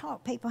they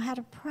taught people how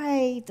to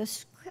pray the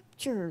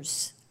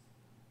scriptures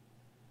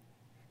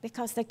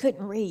because they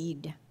couldn't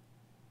read.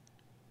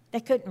 They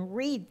couldn't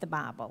read the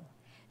Bible.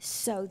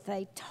 So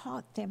they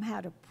taught them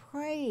how to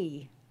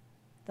pray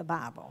the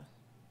Bible.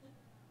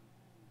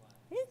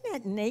 Isn't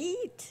that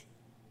neat?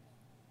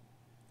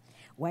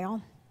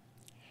 Well,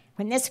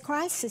 when this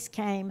crisis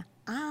came,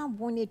 I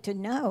wanted to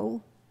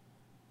know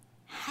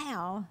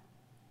how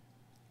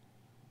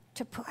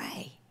to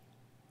pray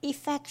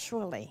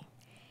effectually.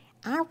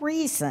 I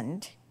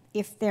reasoned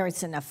if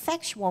there's an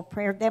effectual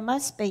prayer, there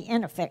must be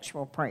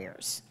ineffectual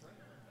prayers.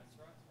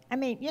 I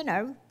mean,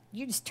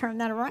 you just turn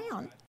that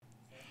around.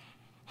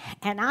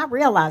 And I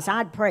realized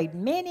I'd prayed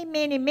many,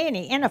 many,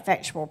 many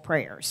ineffectual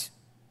prayers.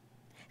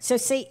 So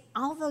see,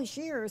 all those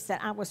years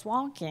that I was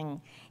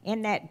walking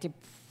in that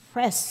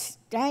depressed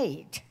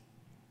state,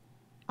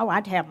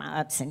 I'd have my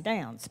ups and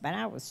downs, but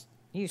I was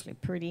usually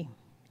pretty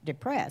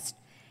depressed.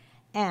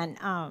 And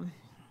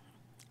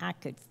I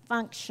could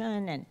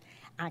function and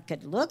I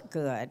could look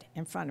good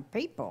in front of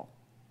people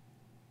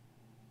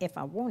if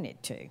I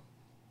wanted to.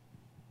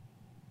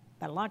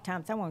 But a lot of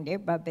times I wanted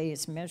everybody to be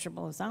as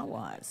miserable as I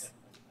was.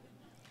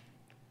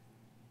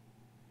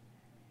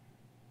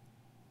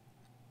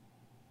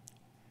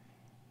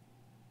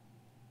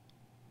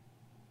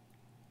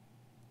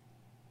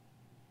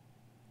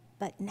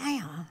 But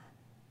now,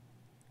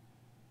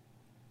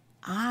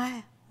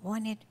 I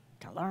wanted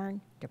to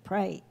learn to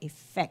pray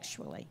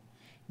effectually,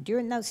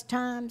 during those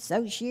times,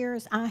 those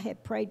years, I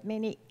had prayed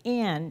many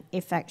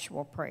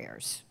ineffectual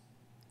prayers.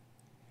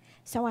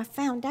 So I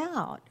found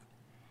out,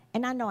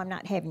 and I know I'm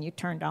not having you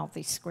turn to all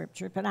these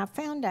scriptures, but I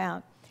found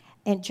out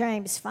in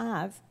James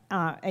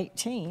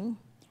 5:18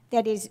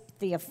 that is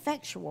the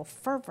effectual,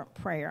 fervent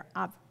prayer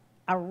of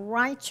a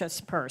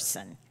righteous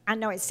person. I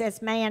know it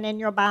says man in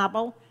your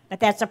Bible, but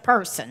that's a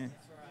person.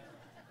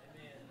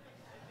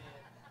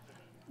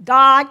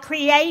 God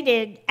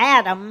created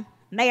Adam,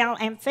 male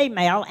and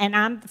female, and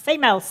I'm the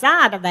female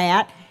side of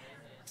that.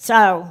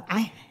 So,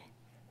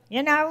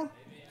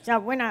 so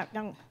we're not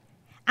going.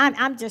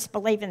 I'm just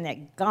believing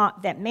that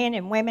God, that men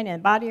and women in the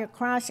body of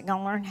Christ are going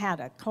to learn how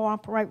to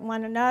cooperate with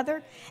one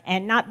another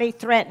and not be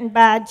threatened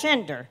by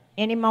gender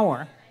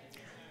anymore.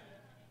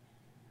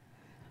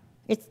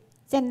 It's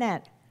in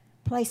that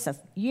place of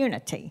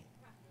unity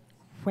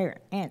where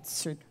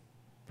answered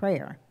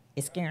prayer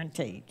is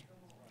guaranteed.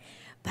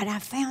 But I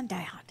found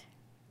out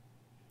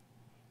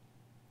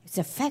it's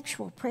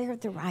effectual prayer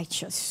of the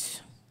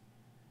righteous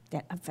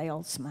that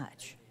avails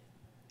much.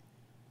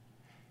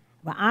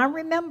 Well, I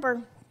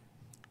remember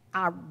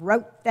I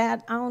wrote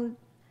that on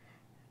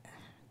a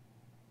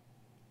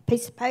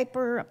piece of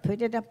paper. I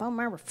put it up on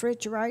my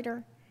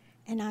refrigerator.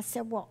 And I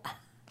said, well,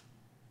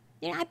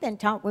 I've been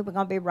taught we were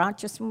going to be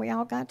righteous when we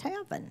all got to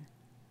heaven.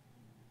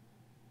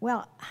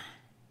 Well,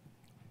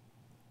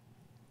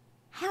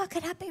 how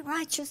could I be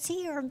righteous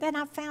here? And then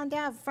I found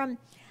out from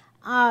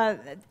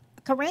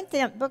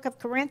book of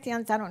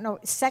Corinthians, I don't know,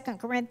 2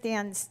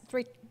 Corinthians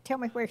 3, tell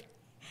me where.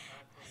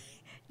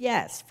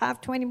 Yes,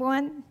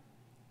 5:21.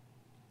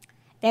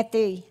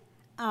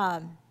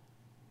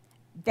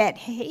 That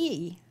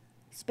he,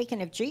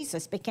 speaking of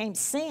Jesus, became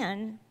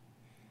sin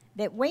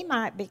that we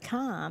might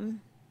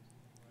become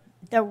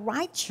the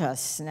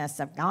righteousness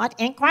of God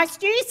in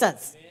Christ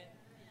Jesus.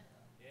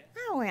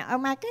 Oh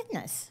my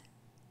goodness.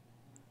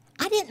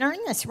 I didn't earn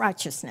this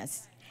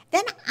righteousness.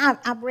 Then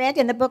I read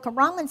in the book of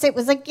Romans it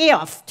was a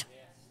gift.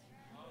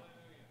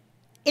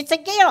 It's a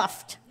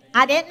gift.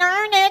 I didn't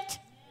earn it.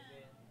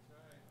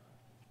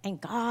 And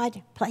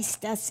God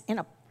placed us in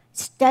a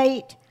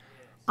state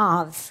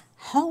of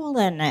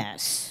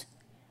holiness.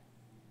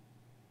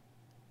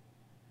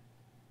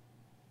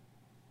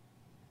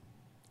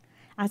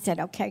 I said,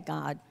 okay,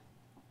 God,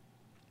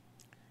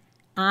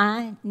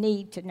 I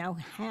need to know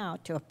how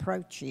to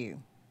approach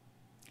you.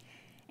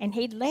 And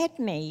he led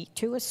me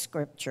to a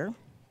scripture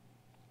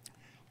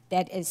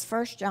that is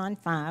 1 John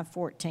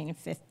 5:14 and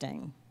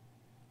 15.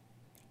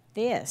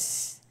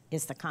 This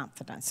is the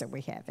confidence that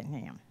we have in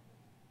him.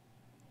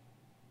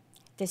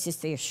 This is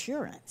the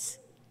assurance.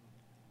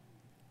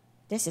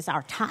 This is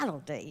our title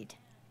deed.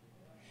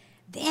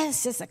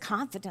 This is the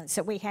confidence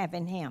that we have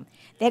in him.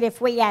 That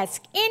if we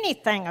ask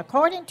anything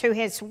according to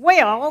his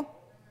will,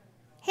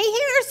 he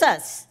hears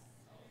us.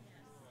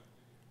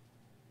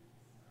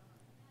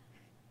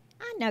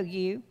 I know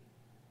you.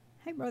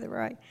 Hey, Brother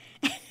Roy.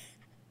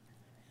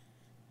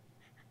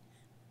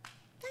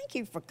 Thank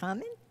you for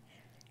coming.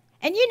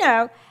 And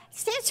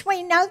since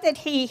we know that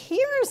he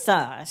hears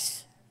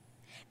us,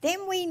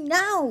 then we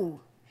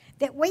know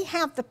that we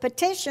have the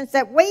petitions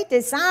that we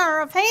desire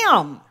of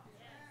him.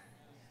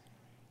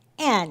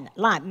 And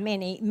like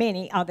many,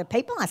 many other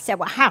people, I said,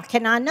 well, how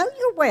can I know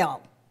your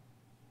will?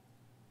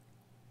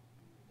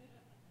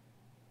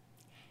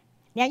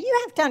 Now,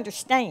 you have to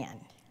understand,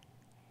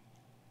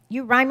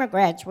 you Rhema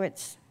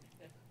graduates,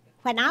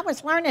 when I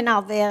was learning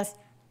all this,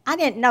 I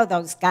didn't know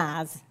those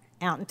guys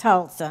out in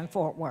Tulsa and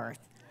Fort Worth.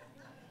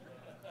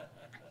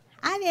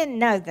 I didn't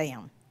know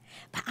them.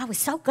 But I was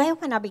so glad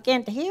when I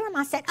began to hear them.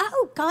 I said,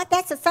 oh, God,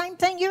 that's the same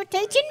thing you're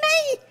teaching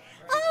me.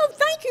 Oh,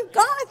 thank you,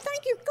 God.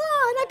 Thank you, God.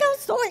 I got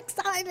so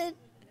excited.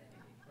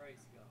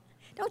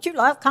 Don't you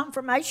love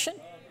confirmation?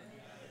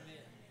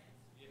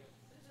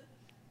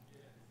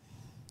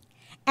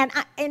 And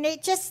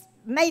it just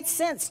made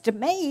sense to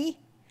me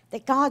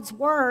that God's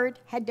word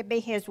had to be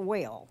his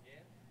will.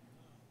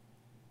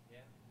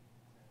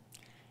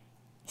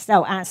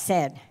 So I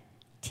said,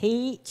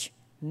 teach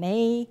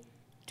me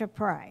to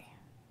pray.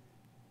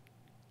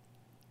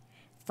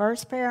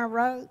 First prayer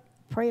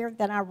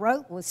that I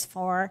wrote was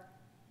for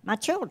my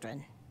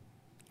children.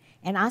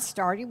 And I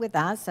started with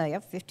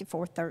Isaiah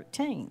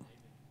 54:13.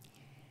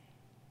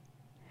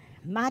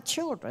 My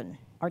children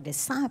are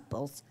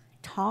disciples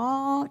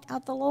taught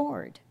of the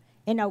Lord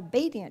and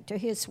obedient to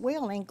his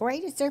will, and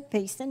great is their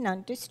peace and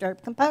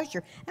undisturbed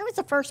composure. That was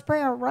the first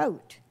prayer I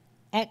wrote,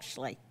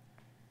 actually.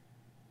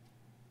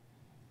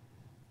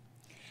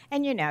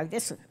 And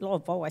this little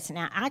voice,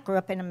 now I grew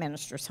up in a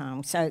minister's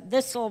home, so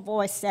this little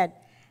voice said,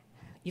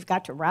 you've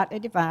got to rightly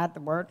divide the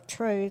word of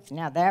truth.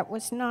 Now, that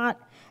was not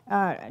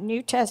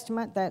New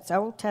Testament, that's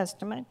Old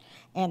Testament,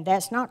 and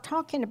that's not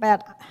talking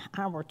about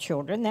our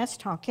children, that's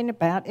talking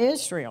about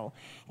Israel.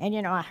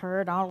 And, I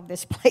heard all of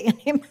this playing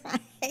in my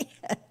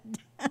head.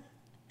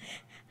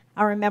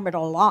 I remembered a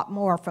lot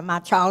more from my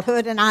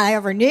childhood than I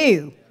ever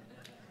knew.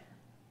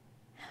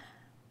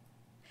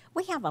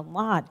 We have a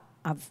lot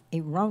of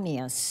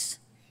erroneous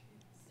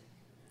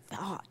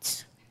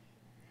thoughts.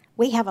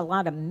 We have a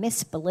lot of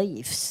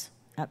misbeliefs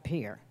up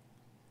here.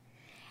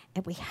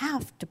 And we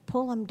have to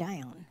pull them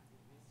down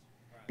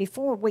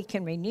before we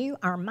can renew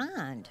our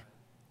mind.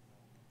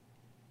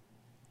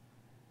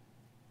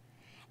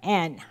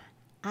 And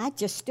I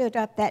just stood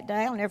up that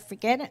day, I'll never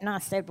forget it, and I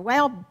said,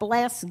 well,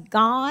 bless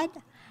God.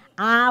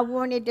 I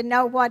wanted to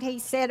know what he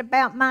said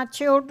about my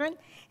children,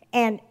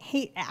 and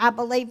I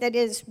believe that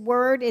his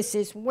word is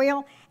his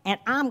will, and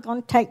I'm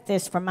going to take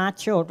this for my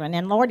children.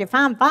 And Lord, if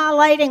I'm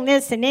violating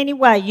this in any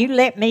way, you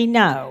let me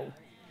know.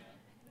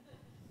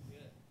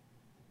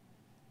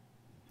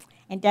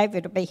 And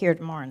David will be here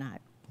tomorrow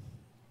night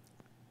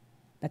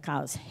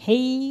because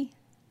he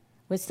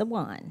was the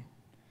one,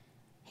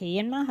 he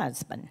and my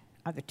husband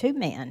are the two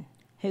men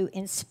who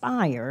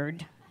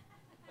inspired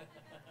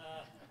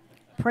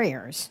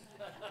prayers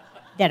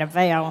that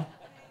avail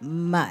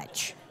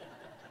much.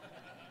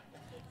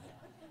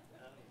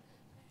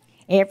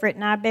 Everett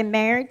and I have been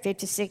married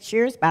 56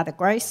 years by the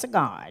grace of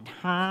God.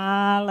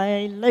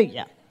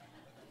 Hallelujah.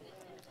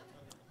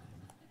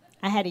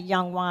 I had a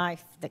young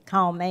wife that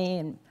called me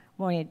and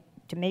wanted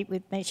to meet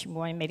with me. She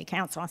wanted me to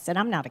counsel. I said,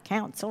 I'm not a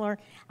counselor.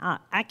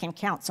 I can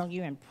counsel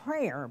you in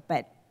prayer,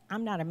 but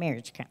I'm not a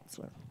marriage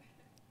counselor.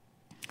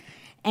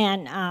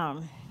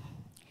 And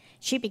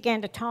she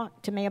began to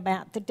talk to me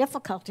about the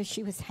difficulty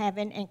she was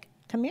having in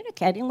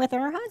communicating with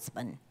her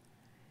husband.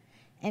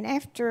 And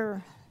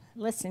after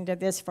listening to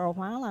this for a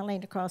while, I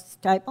leaned across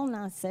the table and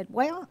I said,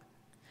 well,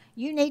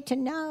 you need to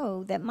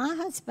know that my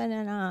husband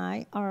and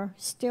I are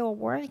still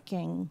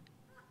working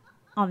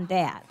on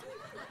that.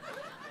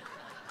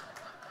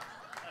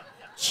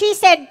 She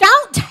said,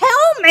 don't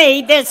tell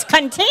me this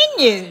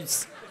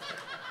continues.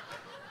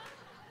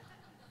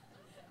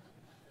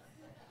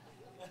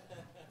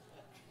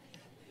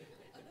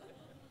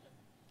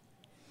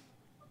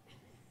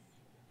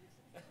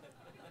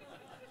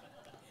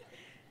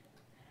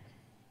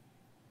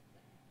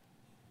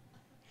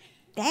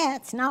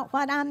 That's not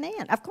what I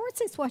meant. Of course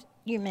it's what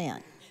you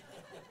meant.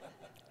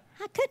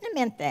 I couldn't have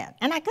meant that.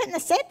 And I couldn't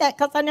have said that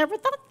because I never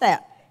thought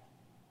that.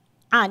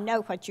 I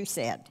know what you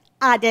said.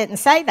 I didn't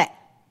say that.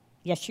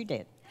 Yes, you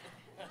did.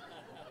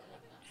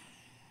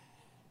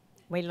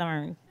 We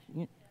learned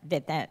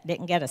that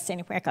didn't get us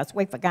anywhere because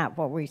we forgot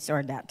what we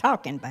started out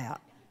talking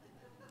about.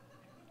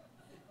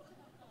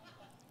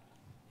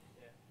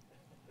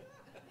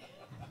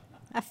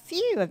 A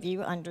few of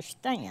you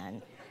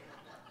understand.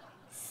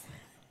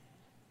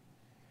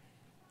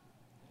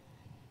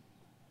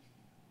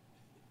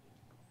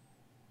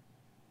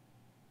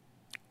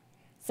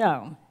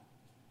 So,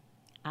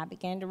 I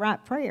began to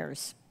write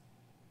prayers.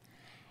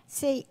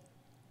 See,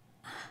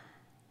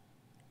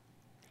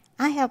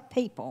 I have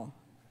people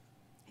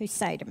who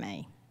say to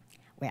me,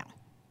 well,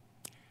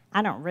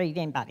 I don't read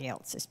anybody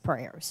else's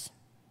prayers.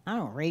 I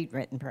don't read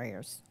written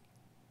prayers.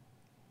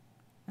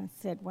 I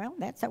said, well,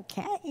 that's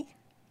okay.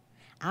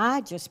 I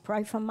just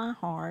pray from my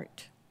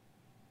heart.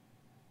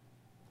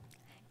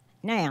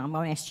 Now, I'm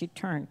going to ask you to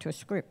turn to a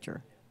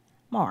scripture,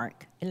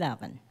 Mark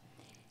 11.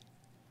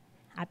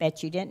 I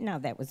bet you didn't know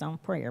that was on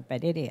prayer,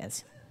 but it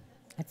is.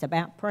 It's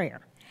about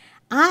prayer.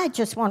 I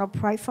just want to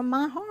pray from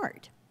my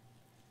heart.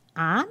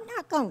 I'm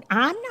not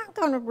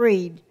going to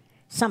read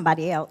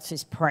somebody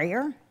else's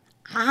prayer.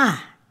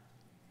 I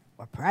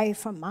will pray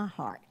from my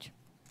heart.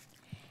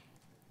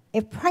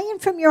 If praying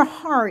from your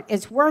heart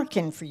is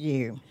working for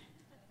you,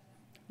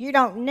 you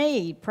don't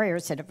need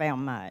prayers that avail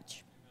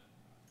much.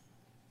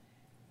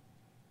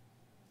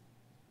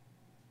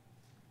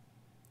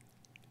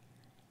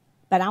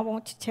 But I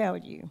want to tell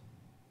you,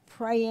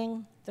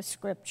 praying the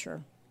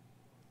scripture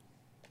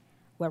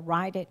will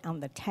write it on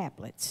the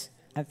tablets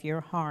of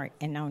your heart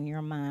and on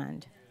your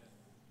mind.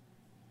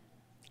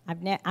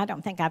 I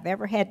don't think I've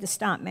ever had to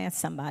stop and ask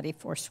somebody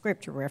for a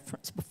scripture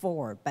reference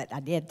before, but I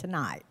did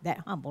tonight. That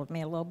humbled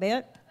me a little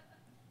bit.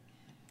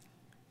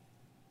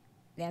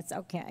 That's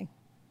okay.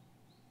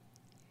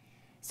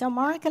 So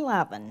Mark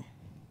 11.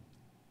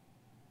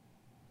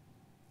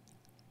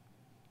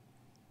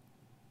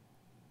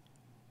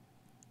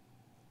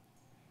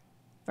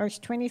 Verse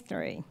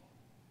 23.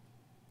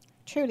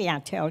 Truly I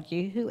tell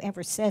you,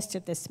 whoever says to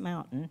this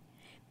mountain,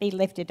 be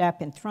lifted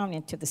up and thrown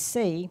into the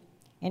sea,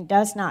 and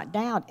does not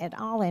doubt at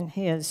all in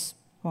his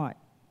what?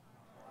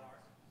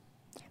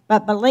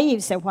 But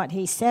believes that what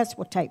he says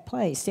will take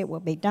place, it will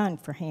be done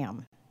for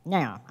him.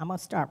 Now, I'm going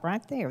to stop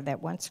right there,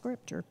 that one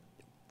scripture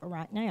for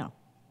right now.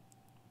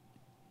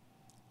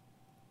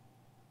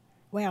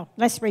 Well,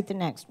 let's read the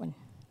next one.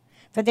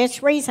 For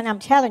this reason, I'm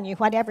telling you,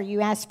 whatever you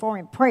ask for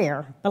in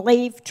prayer,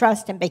 believe,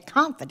 trust, and be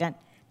confident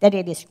that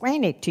it is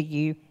granted to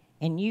you,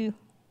 and you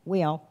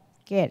will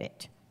get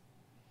it.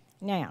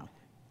 Now,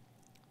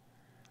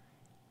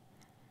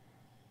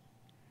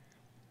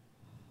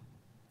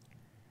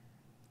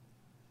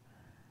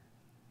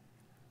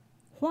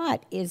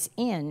 what is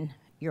in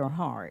your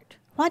heart?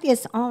 What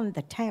is on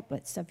the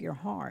tablets of your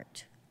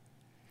heart?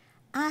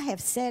 I have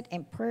sat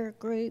in prayer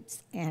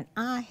groups, and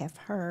I have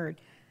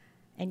heard,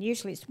 and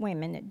usually it's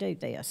women that do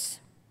this,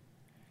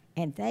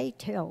 and they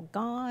tell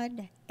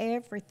God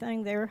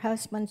everything their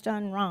husband's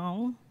done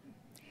wrong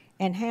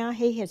and how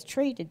he has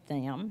treated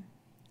them,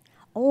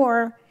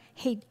 Or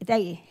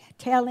they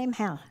tell him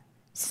how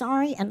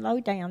sorry and low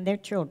down their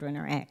children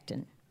are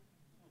acting.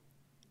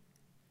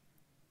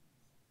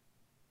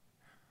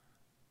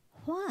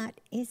 What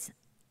is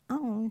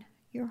on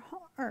your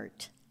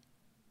heart?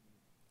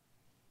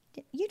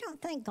 You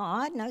don't think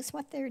God knows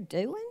what they're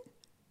doing?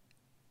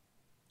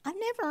 I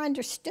never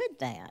understood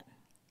that.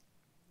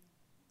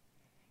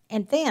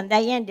 And then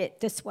they end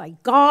it this way: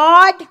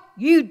 God,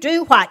 you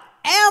do whatever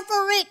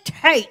it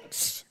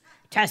takes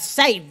to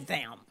save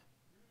them.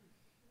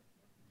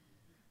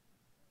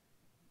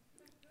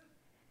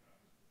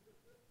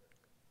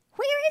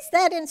 Where is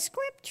that in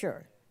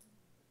Scripture?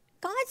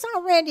 God's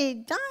already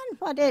done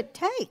what it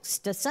takes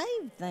to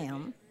save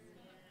them.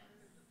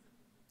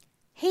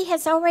 He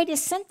has already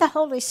sent the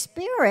Holy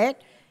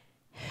Spirit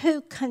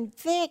who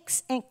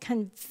convicts and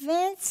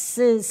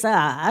convinces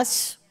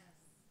us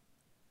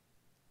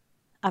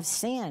of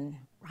sin,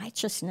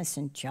 righteousness,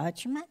 and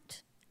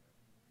judgment.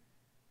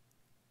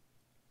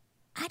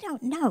 I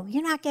don't know.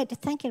 You know, I get to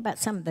thinking about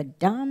some of the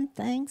dumb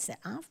things that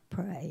I've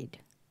prayed.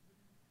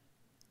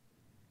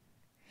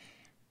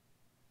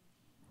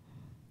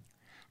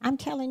 I'm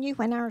telling you,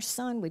 when our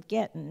son would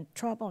get in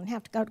trouble and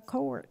have to go to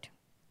court.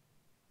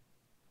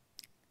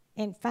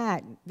 In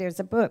fact,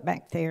 there's a book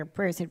back there,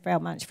 Prayers That Avail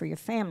Much for Your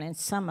Family, and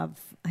some of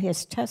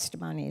his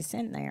testimony is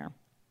in there.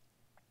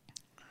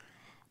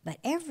 But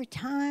every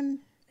time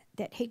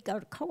that he'd go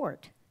to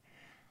court,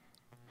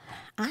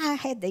 I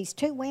had these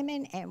two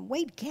women, and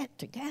we'd get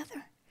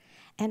together.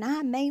 And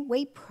I mean,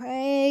 we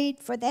prayed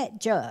for that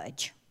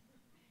judge.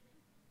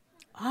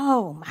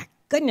 Oh, my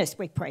goodness,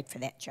 we prayed for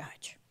that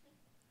judge.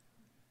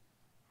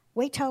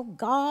 We told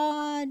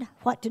God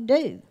what to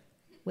do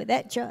with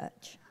that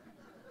judge.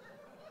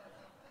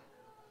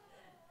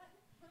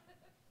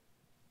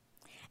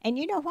 And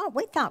you know what?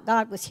 We thought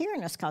God was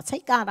hearing us because he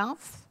got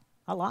off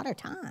a lot of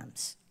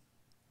times.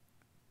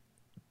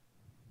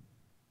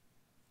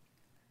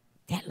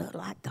 That looked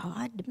like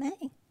God to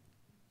me.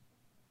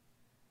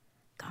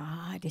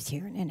 God is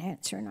hearing and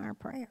answering our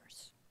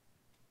prayers.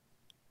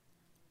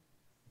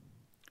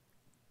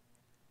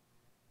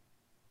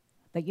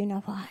 But you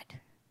know what?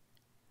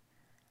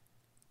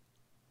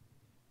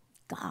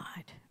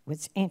 God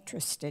was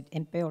interested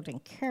in building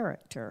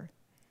character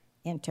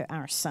into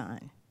our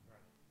son.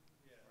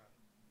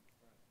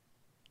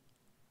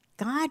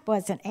 God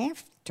wasn't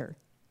after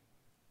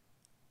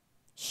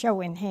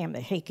showing him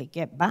that he could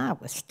get by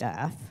with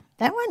stuff.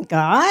 That wasn't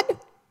God.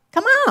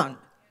 Come on.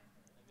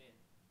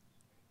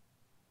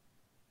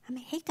 I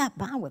mean, he got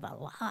by with a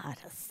lot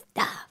of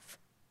stuff.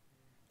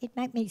 It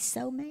made me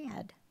so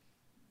mad.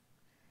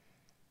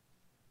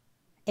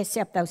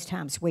 Except those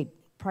times we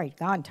prayed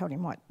God and told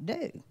him what to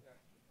do.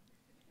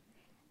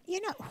 You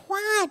know,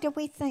 why do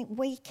we think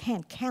we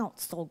can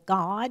counsel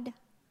God?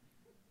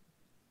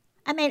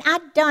 I mean,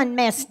 I've done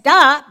messed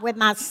up with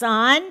my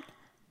son,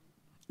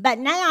 but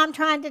now I'm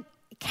trying to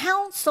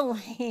counsel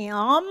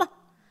him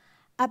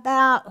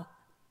about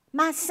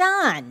my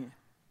son.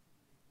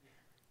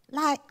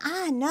 Like,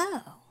 I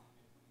know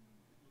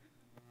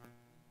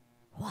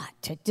what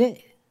to do,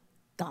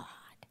 God.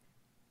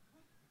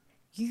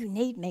 You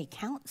need me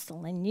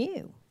counseling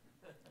you.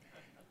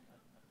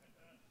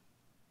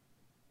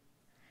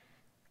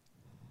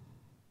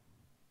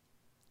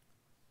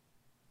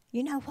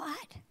 You know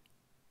what?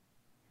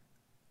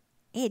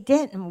 It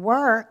didn't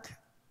work.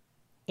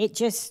 It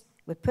just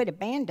would put a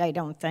Band-Aid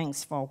on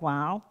things for a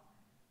while,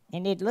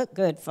 and it'd look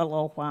good for a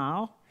little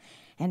while,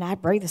 and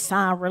I'd breathe a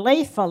sigh of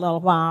relief for a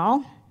little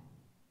while.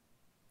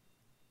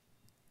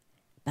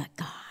 But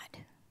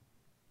God,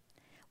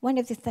 one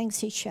of the things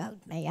he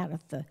showed me out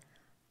of the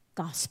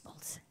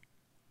Gospels,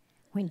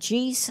 when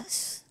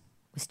Jesus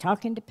was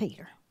talking to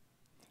Peter,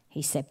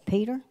 he said,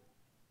 Peter,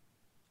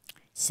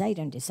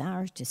 Satan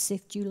desires to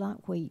sift you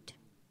like wheat.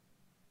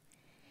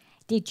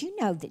 Did you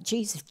know that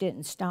Jesus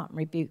didn't stop and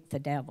rebuke the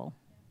devil?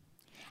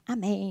 I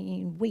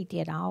mean, we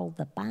did all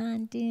the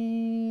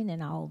binding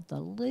and all the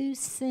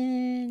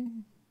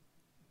loosing.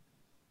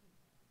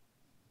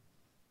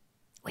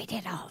 We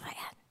did all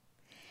that.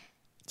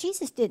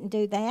 Jesus didn't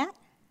do that.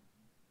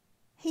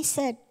 He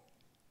said,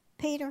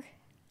 Peter,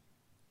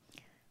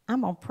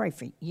 I'm going to pray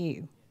for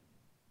you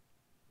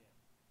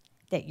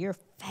that your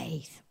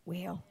faith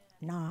will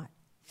not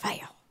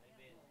fail.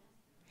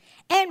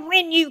 And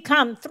when you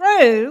come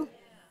through,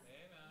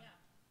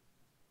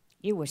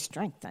 you will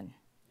strengthen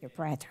your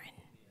brethren.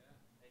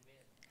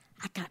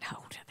 I got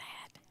hold of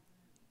that.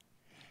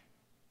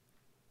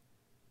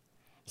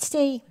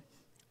 See,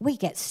 we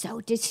get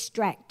so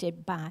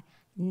distracted by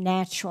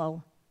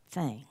natural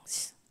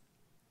things.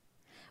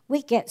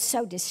 We get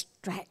so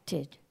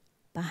distracted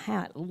by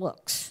how it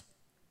looks.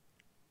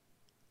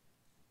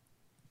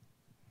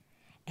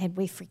 And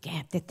we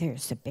forget that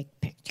there's a big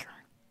picture.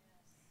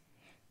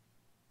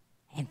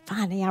 And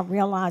finally, I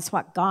realized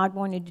what God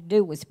wanted to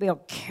do was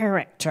build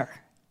character.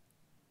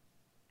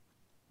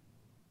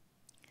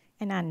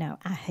 And I know,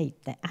 I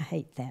hate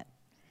that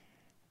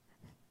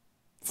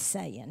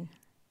saying.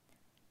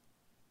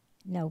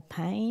 No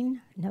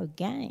pain, no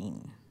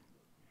gain.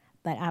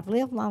 But I've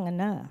lived long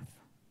enough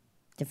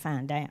to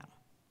find out.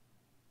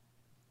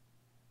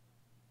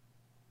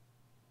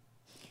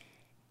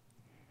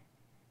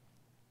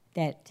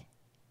 That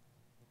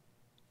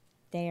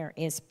there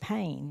is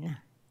pain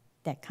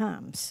that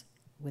comes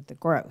with the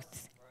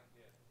growth.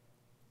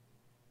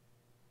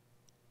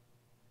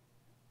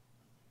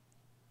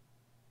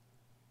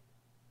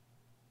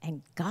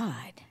 And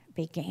God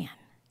began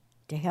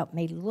to help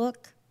me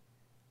look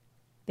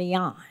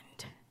beyond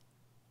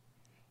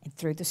and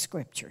through the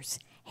scriptures.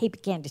 He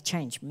began to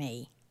change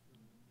me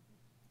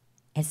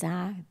as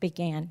I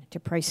began to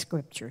pray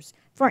scriptures.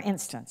 For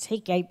instance, he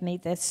gave me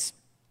this,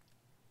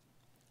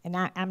 and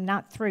I'm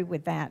not through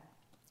with that.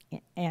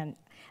 And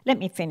let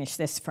me finish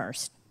this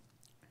first.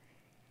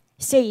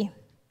 See,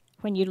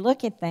 when you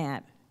look at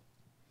that,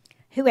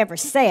 whoever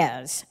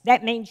says,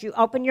 that means you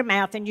open your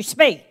mouth and you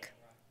speak.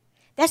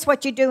 That's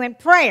what you do in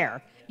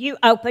prayer. You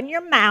open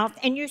your mouth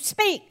and you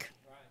speak.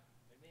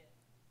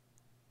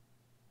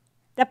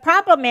 The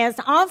problem is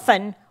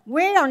often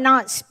we are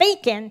not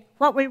speaking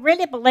what we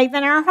really believe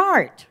in our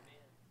heart.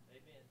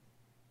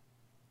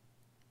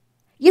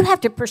 You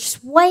have to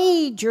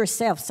persuade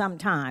yourself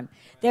sometime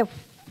that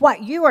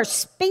what you are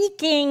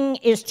speaking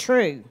is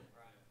true.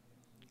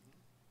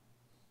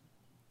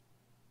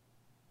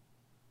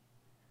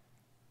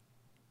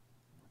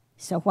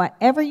 So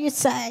whatever you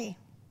say,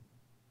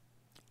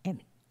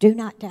 and do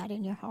not doubt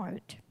in your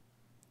heart,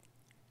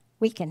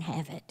 we can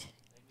have it.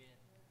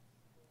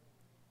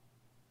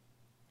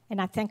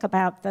 And I think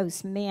about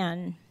those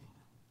men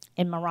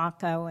in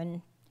Morocco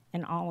and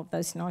all of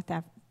those North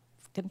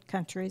African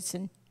countries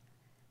and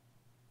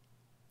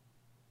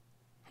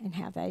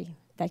how they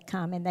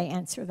come and they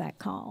answer that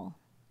call.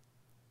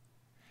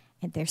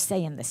 And they're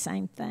saying the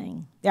same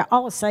thing. They're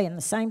all saying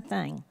the same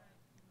thing.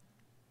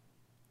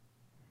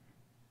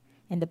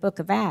 In the book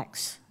of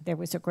Acts, there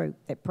was a group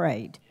that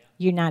prayed,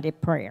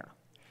 united prayer.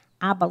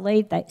 I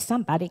believe that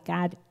somebody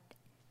got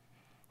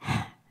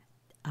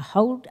a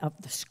hold of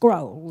the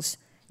scrolls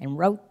and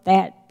wrote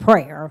that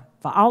prayer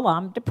for all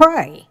of them to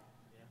pray.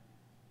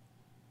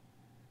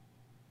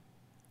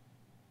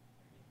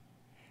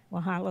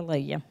 Well,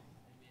 hallelujah.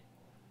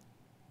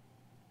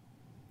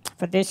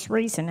 For this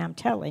reason, I'm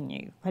telling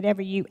you,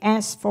 whatever you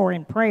ask for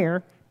in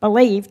prayer,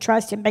 believe,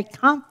 trust, and be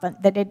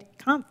confident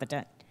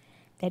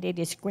that it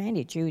is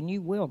granted you, and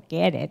you will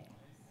get it.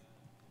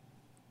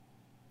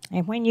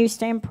 And when you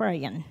stand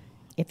praying,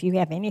 if you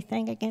have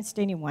anything against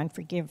anyone,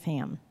 forgive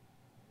him.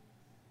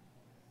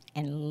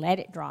 And let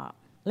it drop.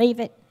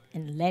 Leave it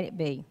and let it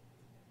be.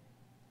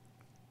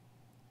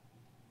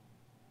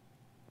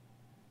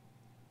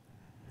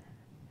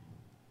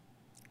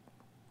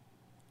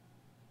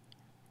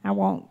 I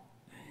won't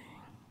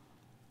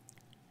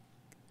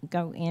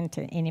go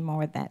into any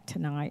more of that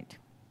tonight.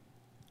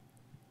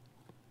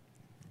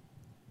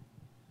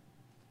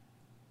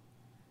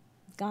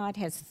 God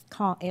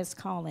is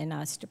calling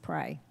us to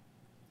pray.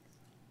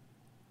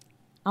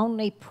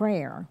 Only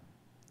prayer,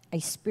 a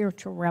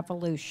spiritual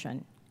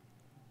revolution,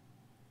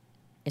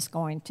 is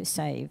going to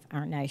save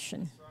our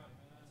nation. That's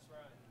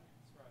right.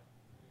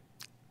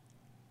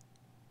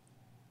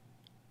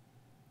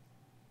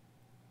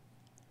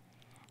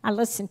 I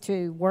listen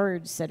to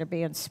words that are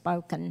being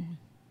spoken.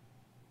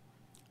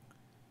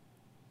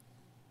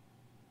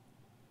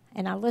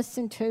 And I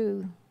listen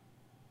to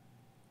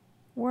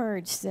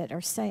words that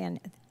are saying,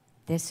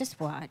 this is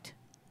what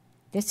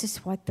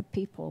the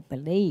people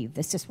believe.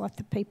 This is what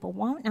the people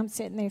want. And I'm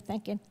sitting there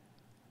thinking,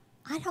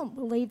 I don't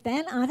believe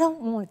that. I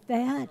don't want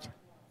that.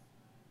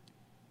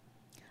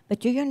 But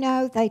do you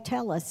know, they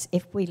tell us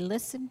if we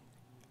listen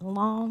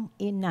long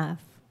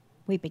enough,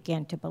 we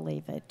begin to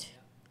believe it.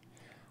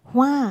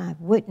 Why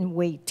wouldn't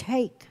we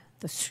take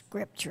the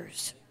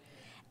scriptures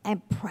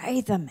and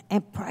pray them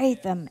and pray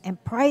them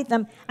and pray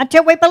them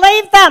until we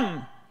believe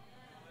them?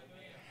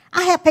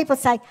 I have people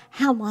say,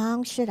 how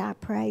long should I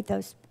pray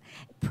those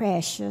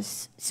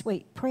precious,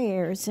 sweet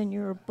prayers in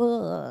your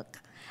book?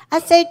 I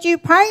said, you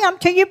pray them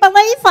till you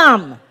believe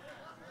them.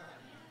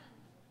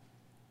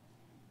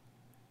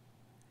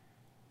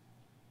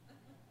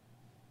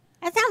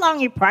 That's how long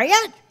you pray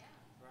it.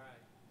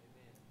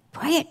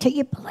 Pray it till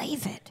you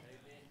believe it.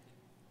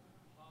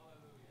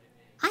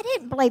 I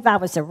didn't believe I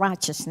was the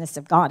righteousness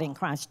of God in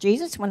Christ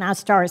Jesus when I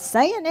started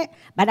saying it,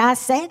 but I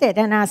said it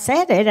and I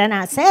said it and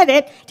I said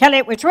it till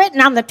it was written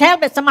on the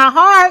tablets of my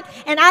heart,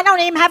 and I don't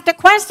even have to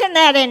question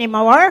that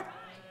anymore.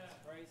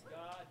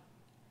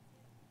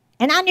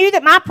 And I knew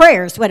that my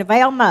prayers would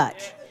avail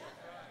much.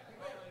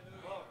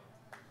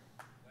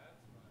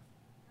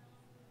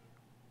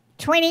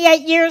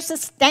 28 years of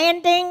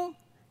standing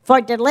for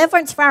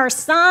deliverance for our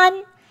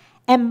son,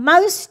 and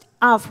most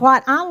of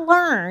what I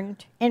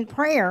learned in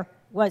prayer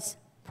was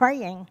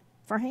praying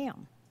for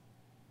him.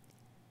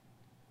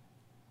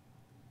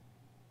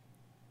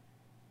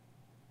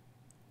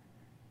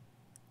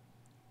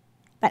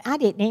 But I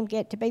didn't even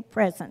get to be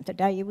present the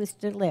day he was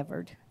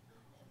delivered.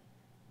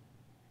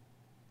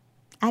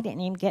 I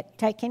didn't even get to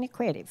take any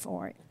credit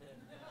for it.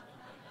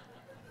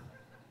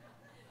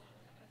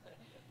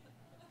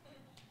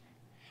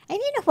 And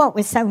you know what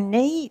was so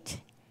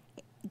neat?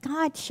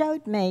 God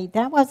showed me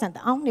that I wasn't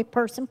the only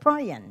person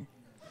praying.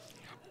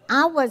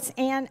 I was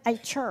in a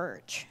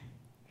church,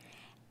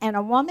 and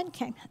a woman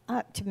came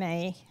up to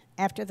me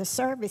after the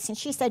service, and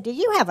she said, "Do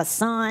you have a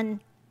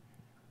son?"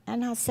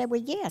 And I said,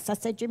 "Well, yes." I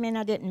said, "You mean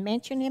I didn't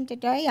mention him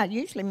today? I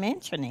usually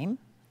mention him."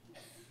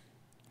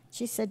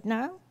 She said,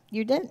 "No,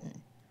 you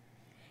didn't."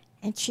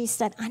 And she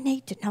said, "I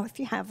need to know if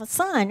you have a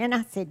son." And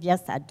I said,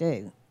 "Yes, I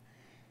do."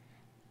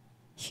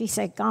 She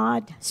said,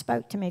 "God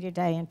spoke to me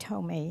today and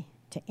told me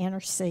to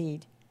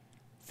intercede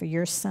for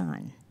your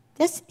son."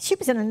 She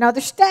was in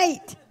another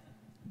state.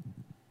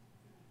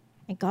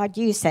 And God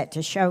used that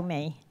to show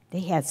me that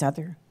He has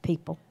other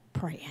people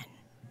praying.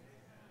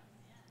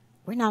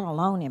 We're not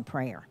alone in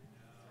prayer.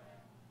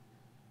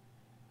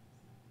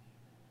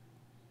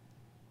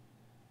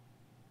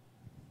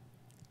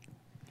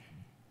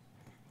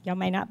 Y'all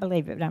may not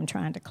believe it, but I'm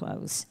trying to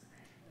close.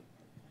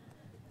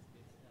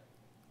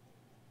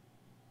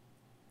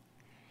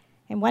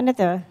 And one of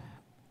the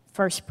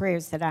first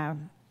prayers that I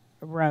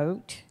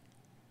wrote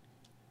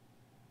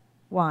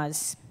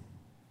was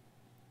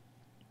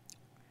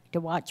to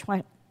watch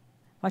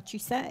what you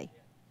say.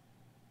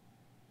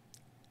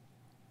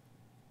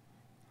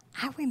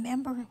 I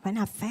remember when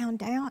I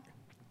found out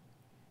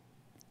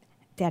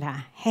that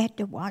I had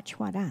to watch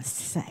what I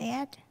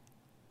said,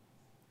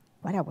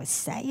 what I was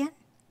saying.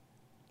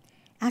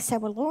 I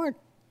said, "Well, Lord,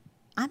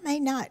 I may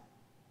not."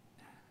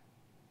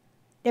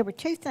 There were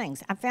two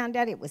things. I found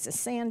out it was a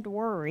sin to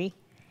worry,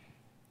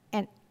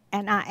 and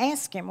I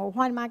asked Him, "Well,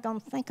 what am I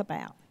going to think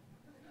about?"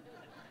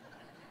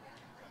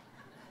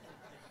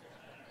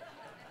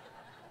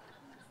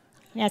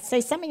 Now,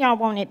 see, some of y'all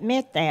won't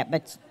admit that,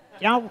 but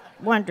y'all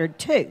wondered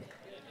too.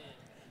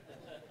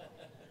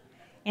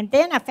 And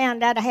then I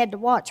found out I had to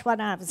watch what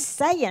I was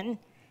saying,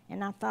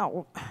 and I thought,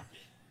 well,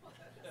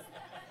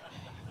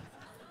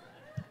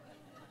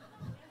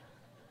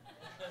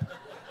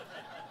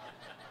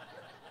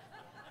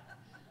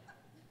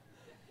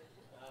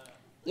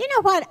 you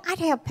know what? I'd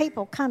have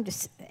people come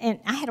and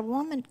I had a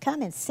woman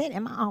come and sit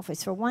in my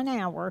office for 1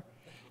 hour,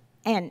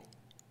 and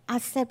I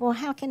said, "Well,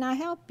 how can I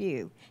help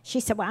you?" She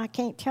said, "Well, I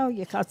can't tell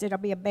you because it'll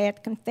be a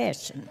bad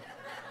confession."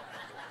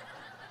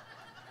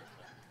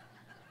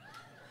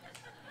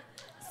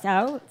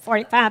 So,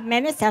 45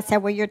 minutes, I said,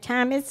 "Well, your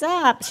time is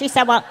up." She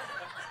said, well,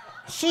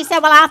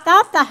 I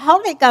thought the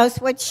Holy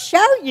Ghost would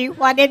show you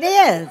what it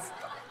is.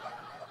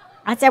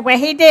 I said, "Well,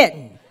 He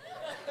didn't."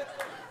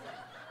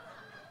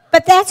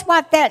 But that's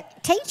what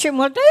that teaching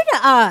will do to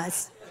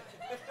us.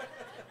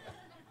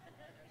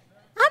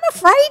 I'm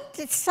afraid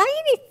to say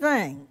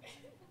anything.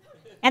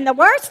 And the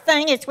worst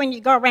thing is when you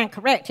go around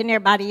correcting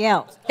everybody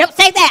else. "Don't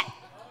say that.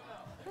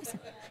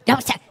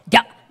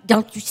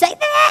 Don't you say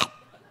that."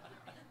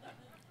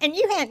 And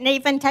you hadn't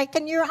even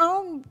taken your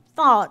own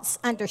thoughts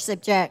under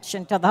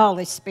subjection to the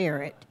Holy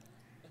Spirit.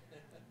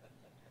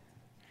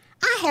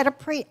 I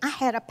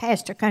had a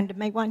pastor come to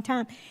me one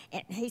time,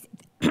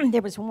 and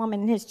there was a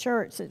woman in his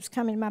church that was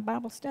coming to my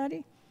Bible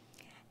study,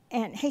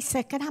 and he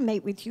said, "Could I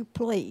meet with you,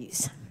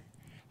 please?"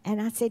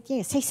 And I said,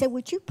 "Yes." He said,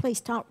 "Would you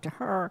please talk to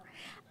her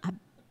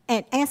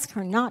and ask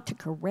her not to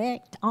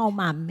correct all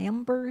my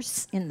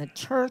members in the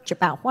church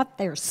about what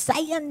they're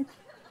saying?"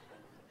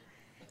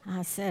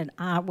 I said,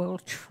 "I will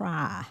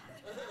try."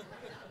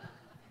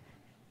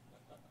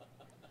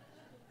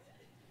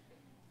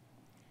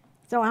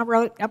 So I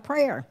wrote a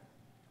prayer.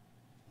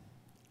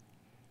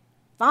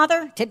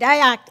 "Father,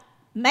 today I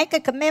make a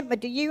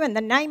commitment to you in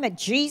the name of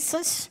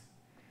Jesus.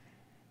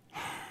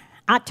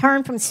 I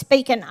turn from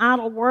speaking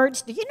idle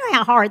words." Do you know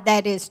how hard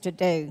that is to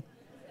do?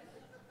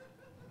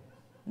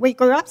 We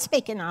grew up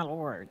speaking idle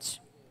words.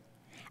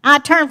 "I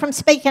turn from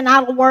speaking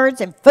idle words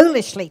and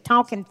foolishly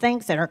talking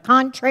things that are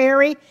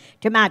contrary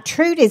to my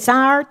true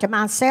desire to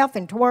myself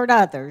and toward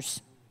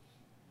others.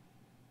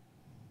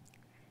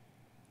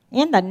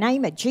 In the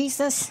name of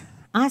Jesus,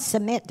 I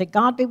submit to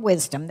godly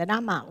wisdom that I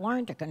might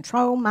learn to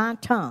control my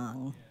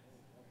tongue."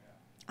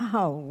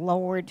 Oh,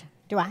 Lord,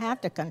 do I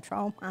have to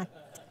control my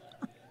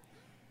tongue?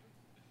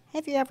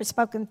 Have you ever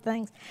spoken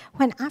things?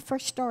 When I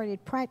first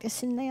started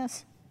practicing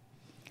this,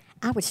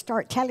 I would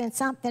start telling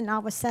something, and all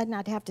of a sudden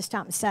I'd have to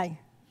stop and say,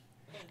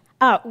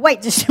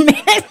 "Wait just a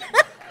minute.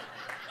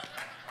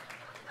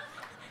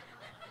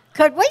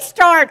 Could we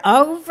start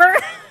over?"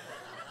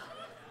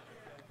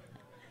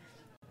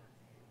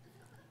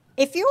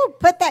 If you'll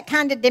put that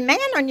kind of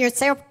demand on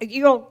yourself,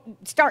 you'll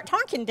start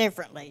talking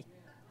differently.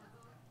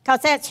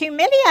 Because that's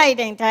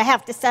humiliating to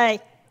have to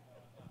say,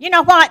 "You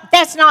know what?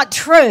 That's not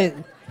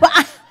true. Well,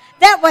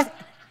 that was,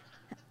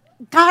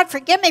 God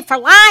forgive me for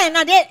lying.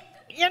 I did,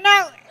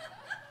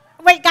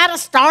 we got to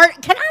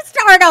start. Can I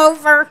start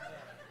over?"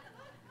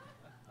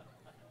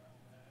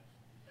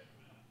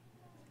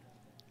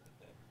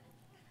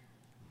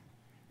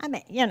 I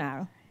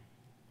mean,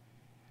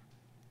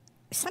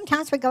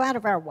 sometimes we go out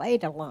of our way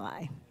to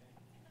lie.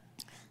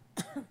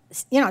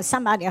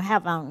 Somebody will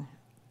have on,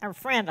 our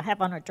friend will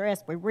have on a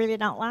dress we really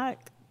don't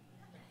like.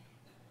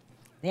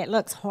 It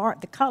looks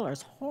the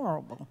color's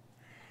horrible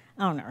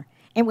on her.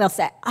 And we'll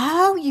say,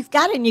 "Oh, you've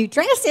got a new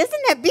dress. Isn't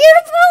it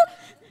beautiful?"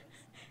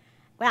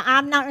 Well,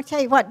 I'm not going to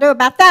tell you what to do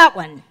about that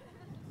one.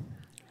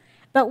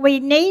 But we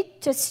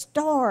need to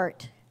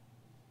start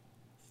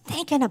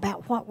thinking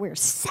about what we're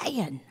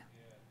saying.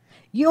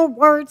 Your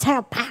words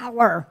have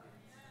power.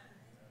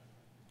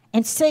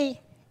 And see,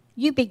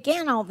 you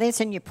begin all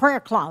this in your prayer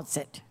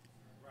closet.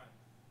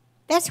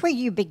 That's where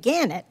you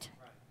begin it.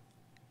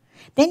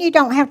 Then you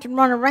don't have to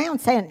run around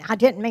saying, I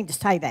didn't mean to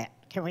say that.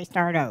 Can we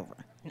start over?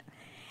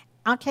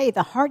 I'll tell you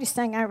the hardest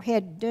thing I ever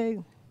had to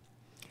do.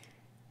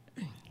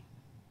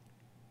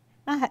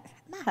 My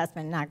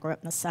husband and I grew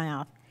up in the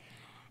South,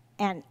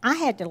 and I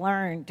had to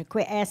learn to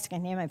quit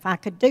asking him if I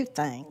could do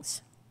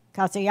things,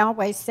 because he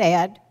always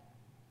said,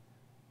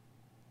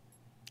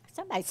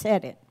 somebody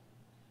said it,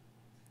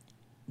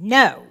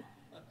 no.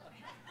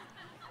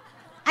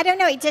 I don't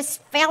know, it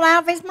just fell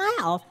out of his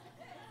mouth.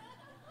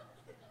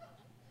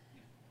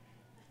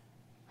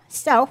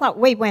 So what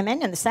we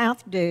women in the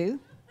South do,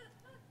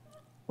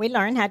 we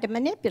learn how to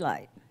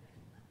manipulate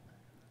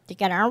to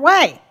get our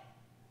way.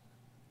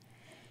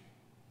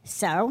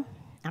 So,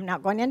 I'm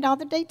not going into all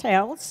the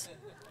details,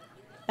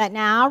 but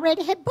now I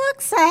already had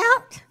books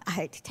out. I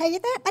hate to tell you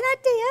that, but I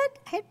did.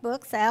 I had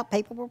books out.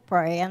 People were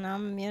praying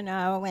them, and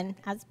I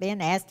was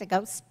being asked to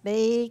go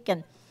speak.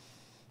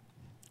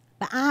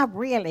 But I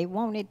really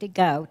wanted to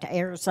go to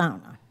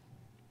Arizona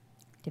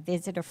to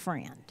visit a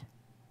friend.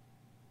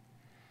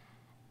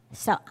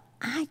 So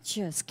I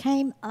just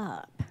came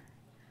up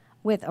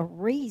with a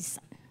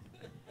reason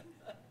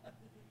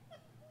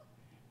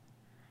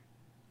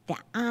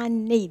that I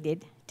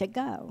needed to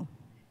go.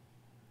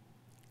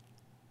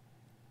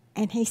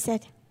 And he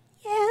said,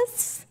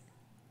 yes.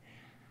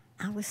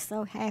 I was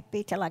so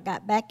happy till I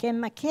got back in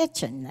my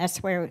kitchen.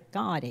 That's where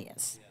God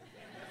is.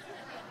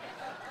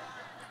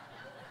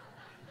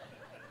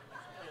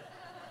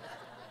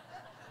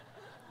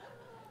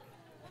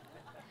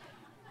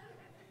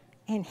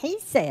 And he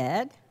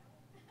said,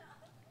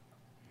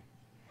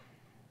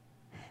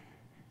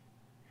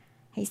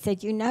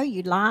 you know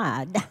you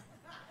lied.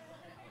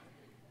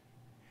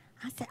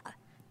 I said,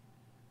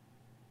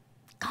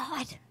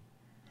 God,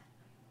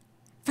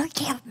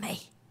 forgive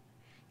me.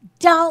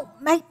 Don't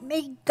make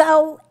me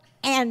go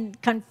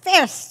and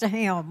confess to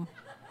him.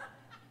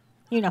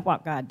 You know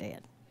what God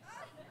did.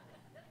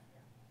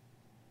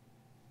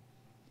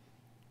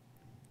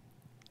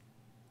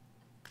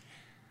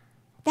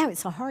 That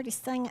was the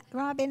hardest thing,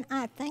 Robin,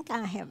 I think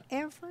I have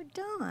ever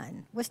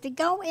done, was to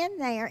go in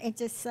there and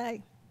just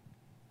say,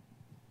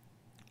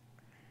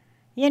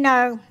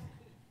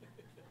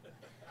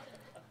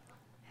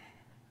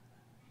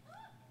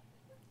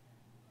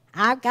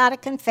 I've got a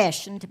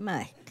confession to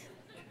make,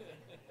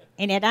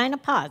 and it ain't a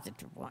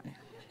positive one.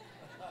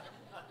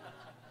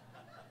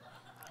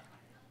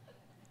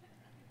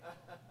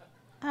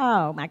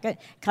 Oh, my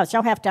goodness, because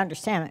y'all have to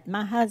understand it.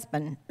 My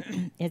husband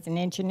is an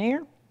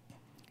engineer,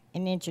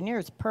 and the engineer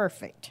is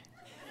perfect.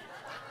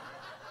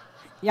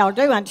 Y'all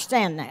do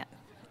understand that.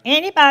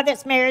 Anybody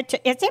that's married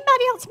to, is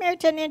anybody else married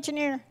to an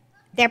engineer?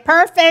 They're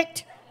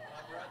perfect.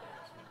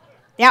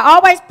 They're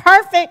always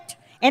perfect,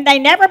 and they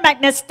never make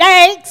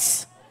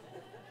mistakes.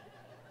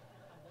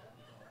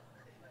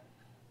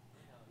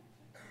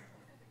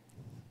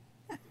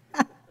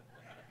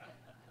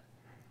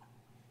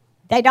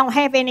 They don't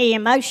have any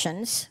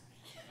emotions.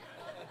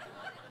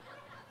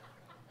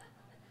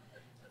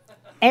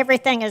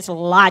 Everything is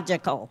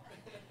logical.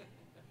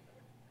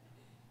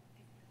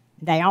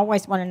 They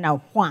always want to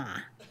know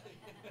why.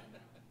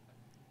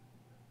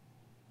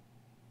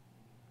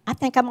 I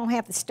think I'm going to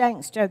have the steak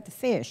instead of the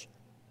fish.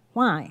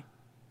 Why?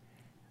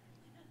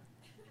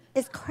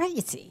 It's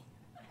crazy.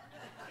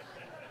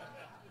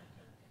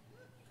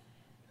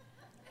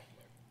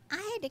 I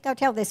had to go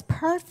tell this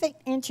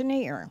perfect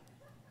engineer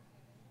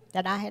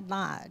that I had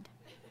lied.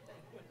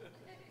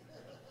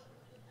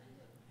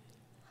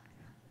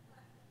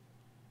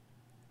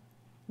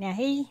 Now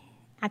he,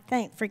 I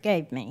think,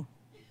 forgave me.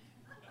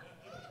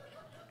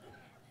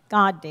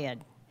 God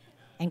did.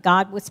 And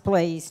God was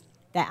pleased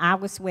that I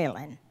was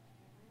willing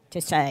to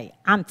say,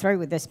 I'm through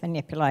with this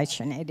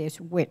manipulation. It is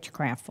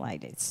witchcraft,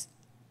 ladies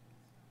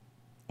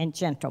and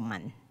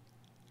gentlemen.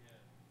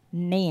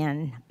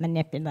 Men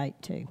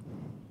manipulate too.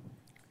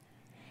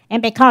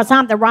 And because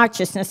I'm the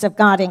righteousness of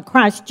God in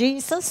Christ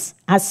Jesus,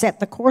 I set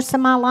the course of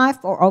my life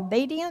for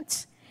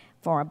obedience,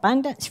 for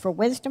abundance, for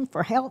wisdom,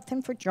 for health,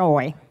 and for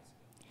joy.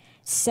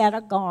 Set a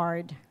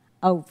guard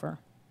over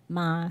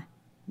my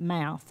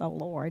mouth, O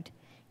Lord.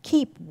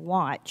 Keep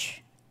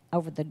watch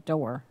over the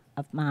door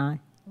of my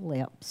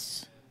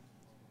lips.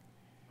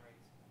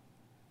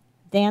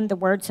 Then the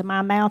words of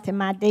my mouth and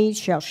my deeds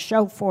shall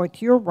show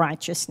forth your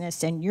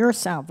righteousness and your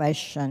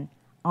salvation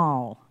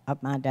all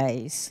of my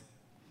days.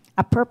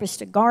 I purpose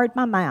to guard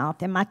my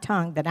mouth and my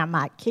tongue that I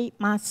might keep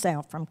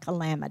myself from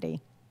calamity.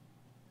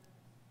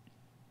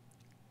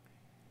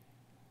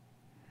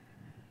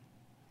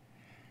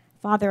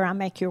 Father, I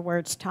make your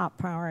words top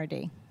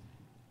priority.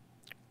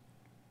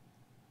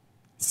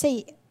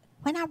 See,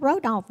 when I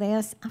wrote all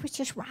this, I was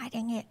just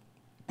writing it,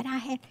 but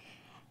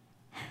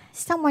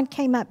someone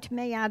came up to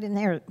me out in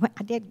there.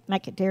 I did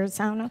make it to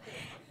Arizona,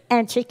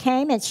 and she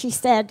came and she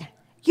said,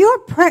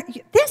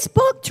 This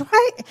book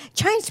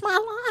changed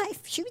my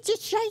life. She was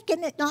just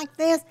shaking it like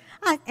this.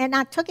 And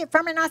I took it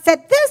from her and I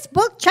said, this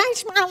book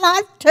changed my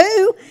life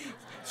too.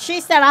 She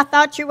said, I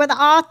thought you were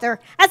the author.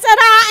 I said,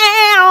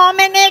 I am,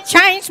 and it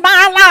changed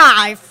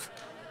my life.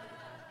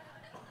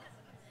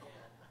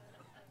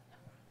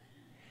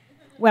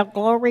 Well,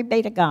 glory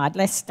be to God.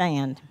 Let's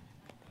stand.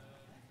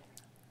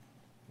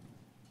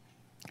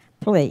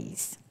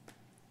 Please.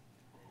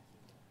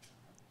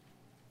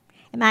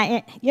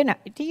 Do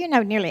you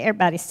know nearly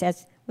everybody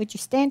says, would you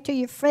stand to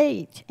your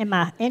feet? And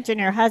my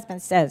engineer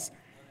husband says,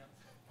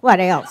 what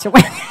else?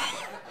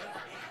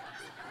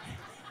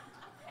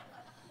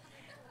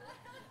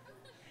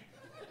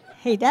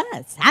 He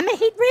does. I mean,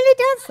 he really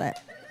does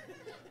that.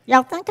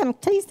 Y'all think I'm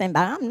teasing,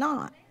 but I'm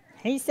not.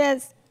 He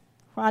says,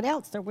 what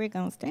else are we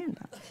going to stand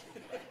on?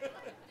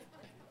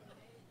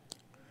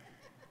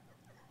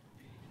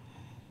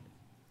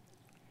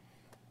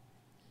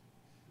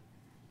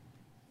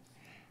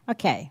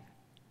 Okay.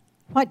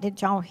 What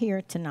did y'all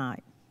hear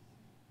tonight?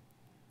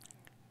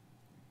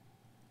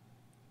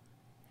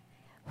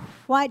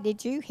 What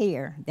did you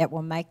hear that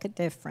will make a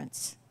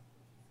difference?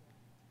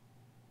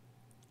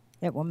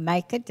 That will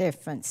make a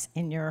difference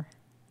in your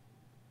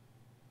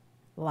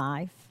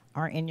life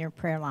or in your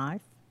prayer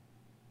life?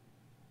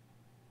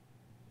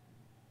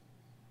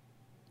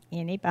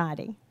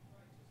 Anybody?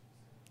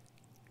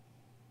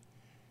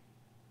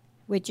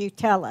 Would you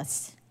tell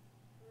us?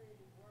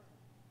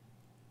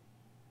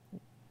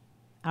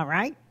 All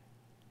right?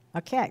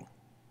 Okay.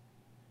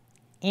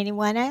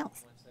 Anyone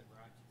else? Someone said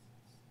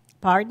righteousness.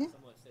 Pardon?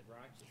 Someone said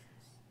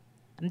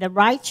righteousness. The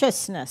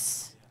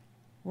righteousness.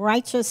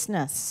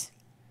 Righteousness.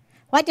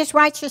 What does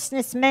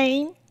righteousness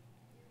mean?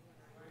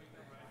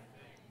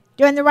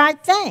 Doing the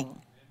right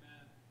thing.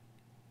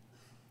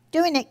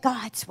 Doing it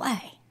God's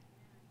way.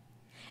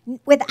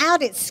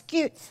 Without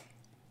excuse.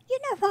 You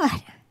know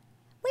what?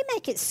 We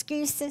make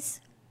excuses.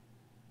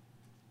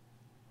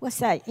 We'll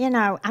say,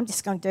 I'm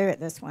just going to do it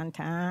this one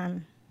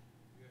time.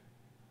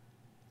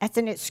 That's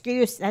an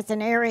excuse. That's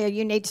an area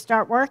you need to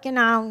start working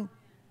on.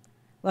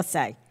 We'll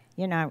say,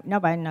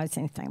 nobody knows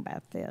anything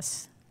about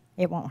this.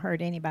 It won't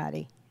hurt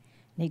anybody.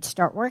 Need to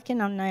start working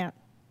on that.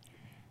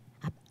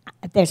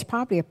 There's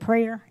probably a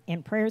prayer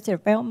in Prayers that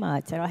Avail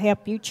Much that'll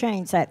help you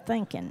change that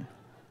thinking.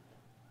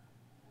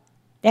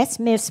 That's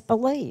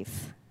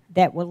misbelief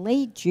that will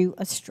lead you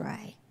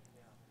astray.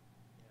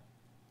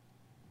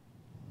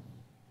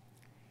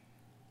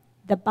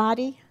 The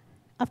body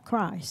of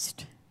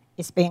Christ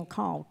is being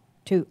called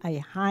to a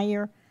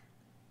higher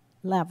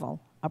level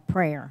of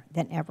prayer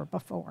than ever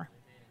before.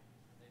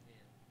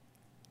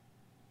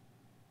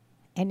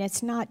 And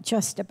it's not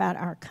just about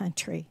our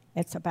country,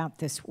 it's about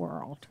this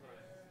world.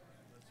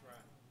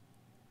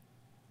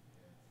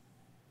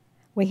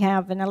 We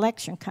have an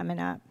election coming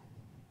up.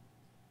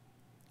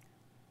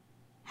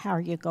 How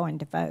are you going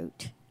to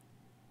vote?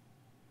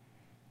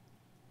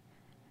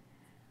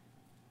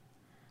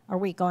 Are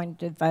we going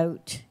to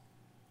vote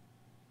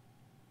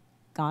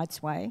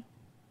God's way?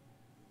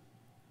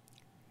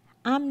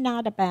 I'm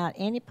not about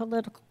any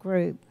political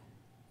group.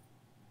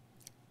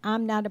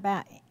 I'm not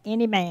about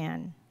any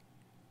man.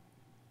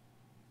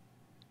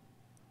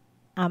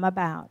 I'm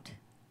about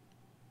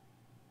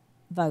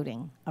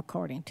voting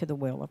according to the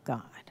will of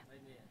God.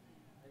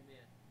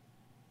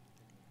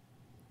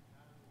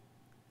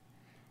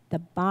 The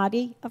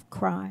body of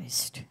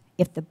Christ,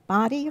 if the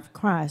body of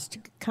Christ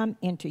could come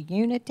into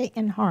unity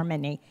and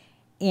harmony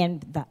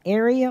in the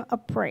area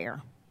of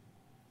prayer,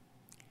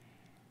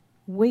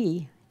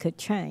 we could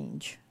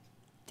change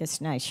this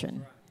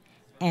nation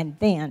and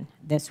then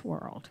this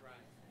world.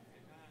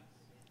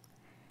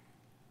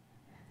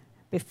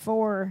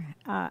 Before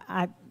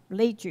I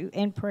lead you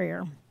in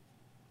prayer,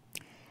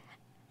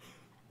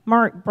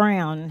 Mark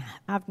Brown,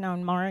 I've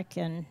known Mark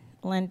and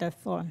Linda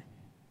for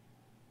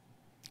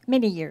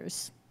many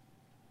years.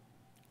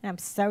 I'm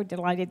so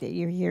delighted that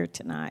you're here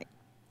tonight.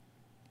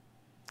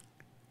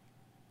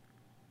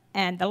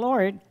 And the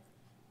Lord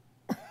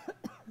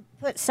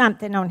put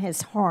something on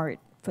his heart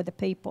for the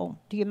people.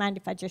 Do you mind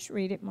if I just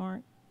read it,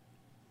 Mark?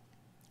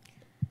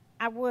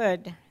 I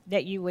would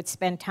that you would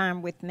spend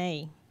time with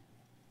me.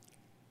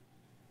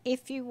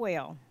 If you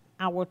will,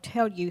 I will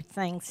tell you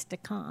things to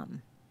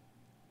come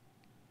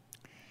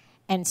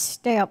and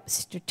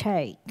steps to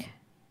take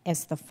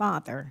as the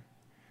Father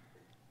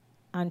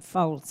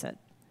unfolds it.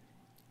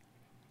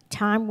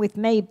 Time with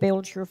me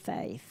builds your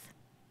faith.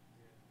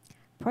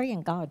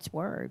 Praying God's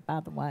word, by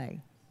the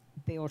way,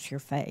 builds your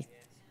faith.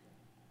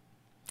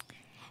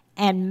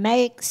 And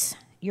makes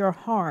your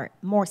heart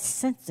more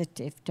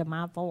sensitive to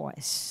my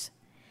voice.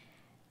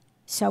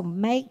 So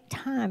make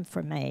time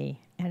for me,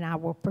 and I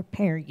will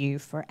prepare you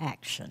for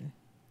action.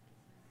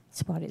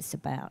 That's what it's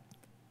about.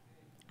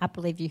 I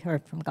believe you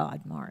heard from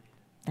God, Mark.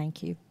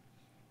 Thank you.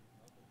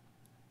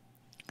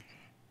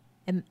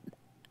 And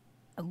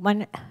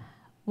one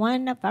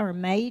of our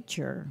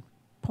major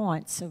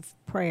points of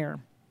prayer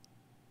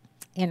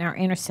in our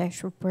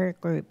intercessory prayer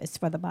group is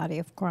for the body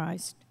of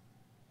Christ.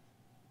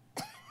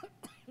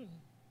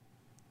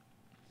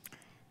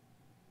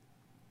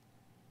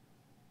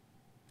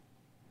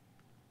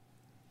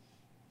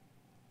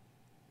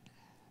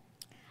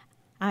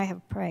 I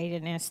have prayed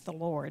and asked the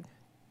Lord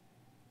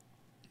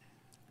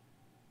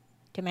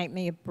to make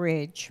me a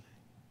bridge.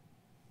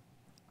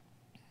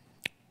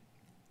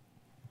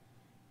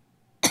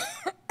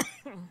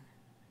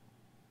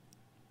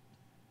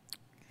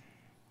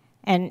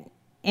 And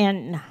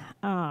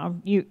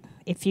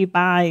if you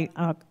buy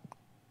a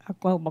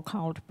global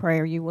call to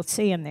prayer, you will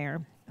see in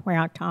there where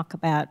I talk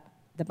about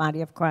the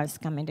body of Christ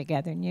coming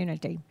together in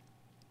unity.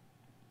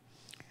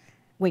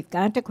 We've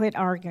got to quit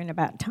arguing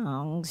about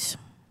tongues.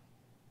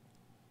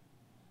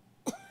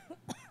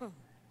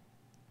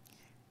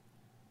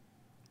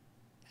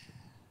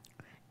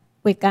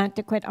 We've got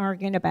to quit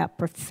arguing about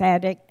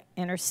prophetic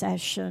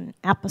intercession,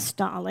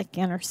 apostolic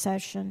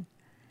intercession.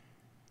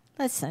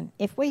 Listen,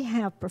 if we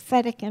have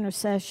prophetic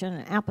intercession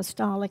and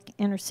apostolic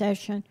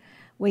intercession,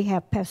 we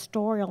have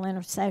pastoral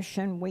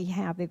intercession, we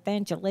have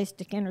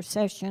evangelistic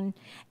intercession,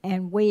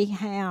 and we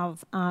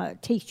have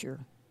teacher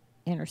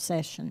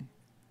intercession.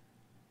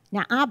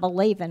 Now, I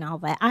believe in all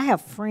that. I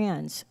have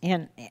friends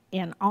in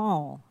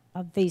all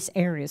of these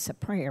areas of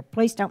prayer.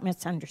 Please don't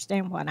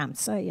misunderstand what I'm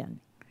saying.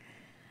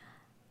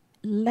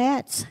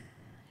 Let's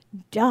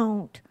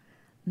don't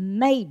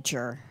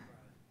major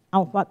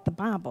on what the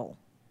Bible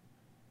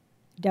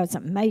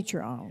doesn't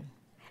major on.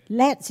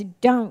 Let's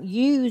don't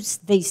use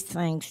these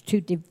things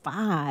to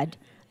divide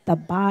the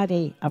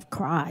body of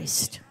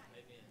Christ.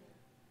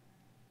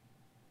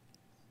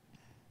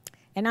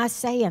 And I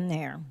say in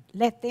there,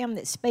 let them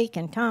that speak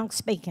in tongues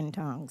speak in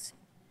tongues.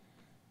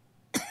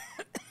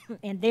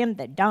 And them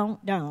that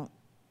don't.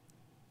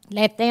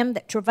 Let them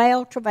that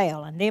travail,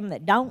 travail. And them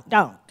that don't.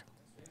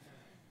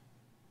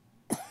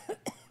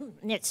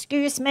 And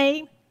excuse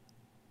me,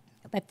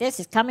 but this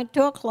is coming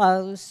to a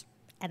close,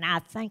 and I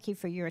thank you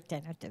for your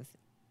attentiveness.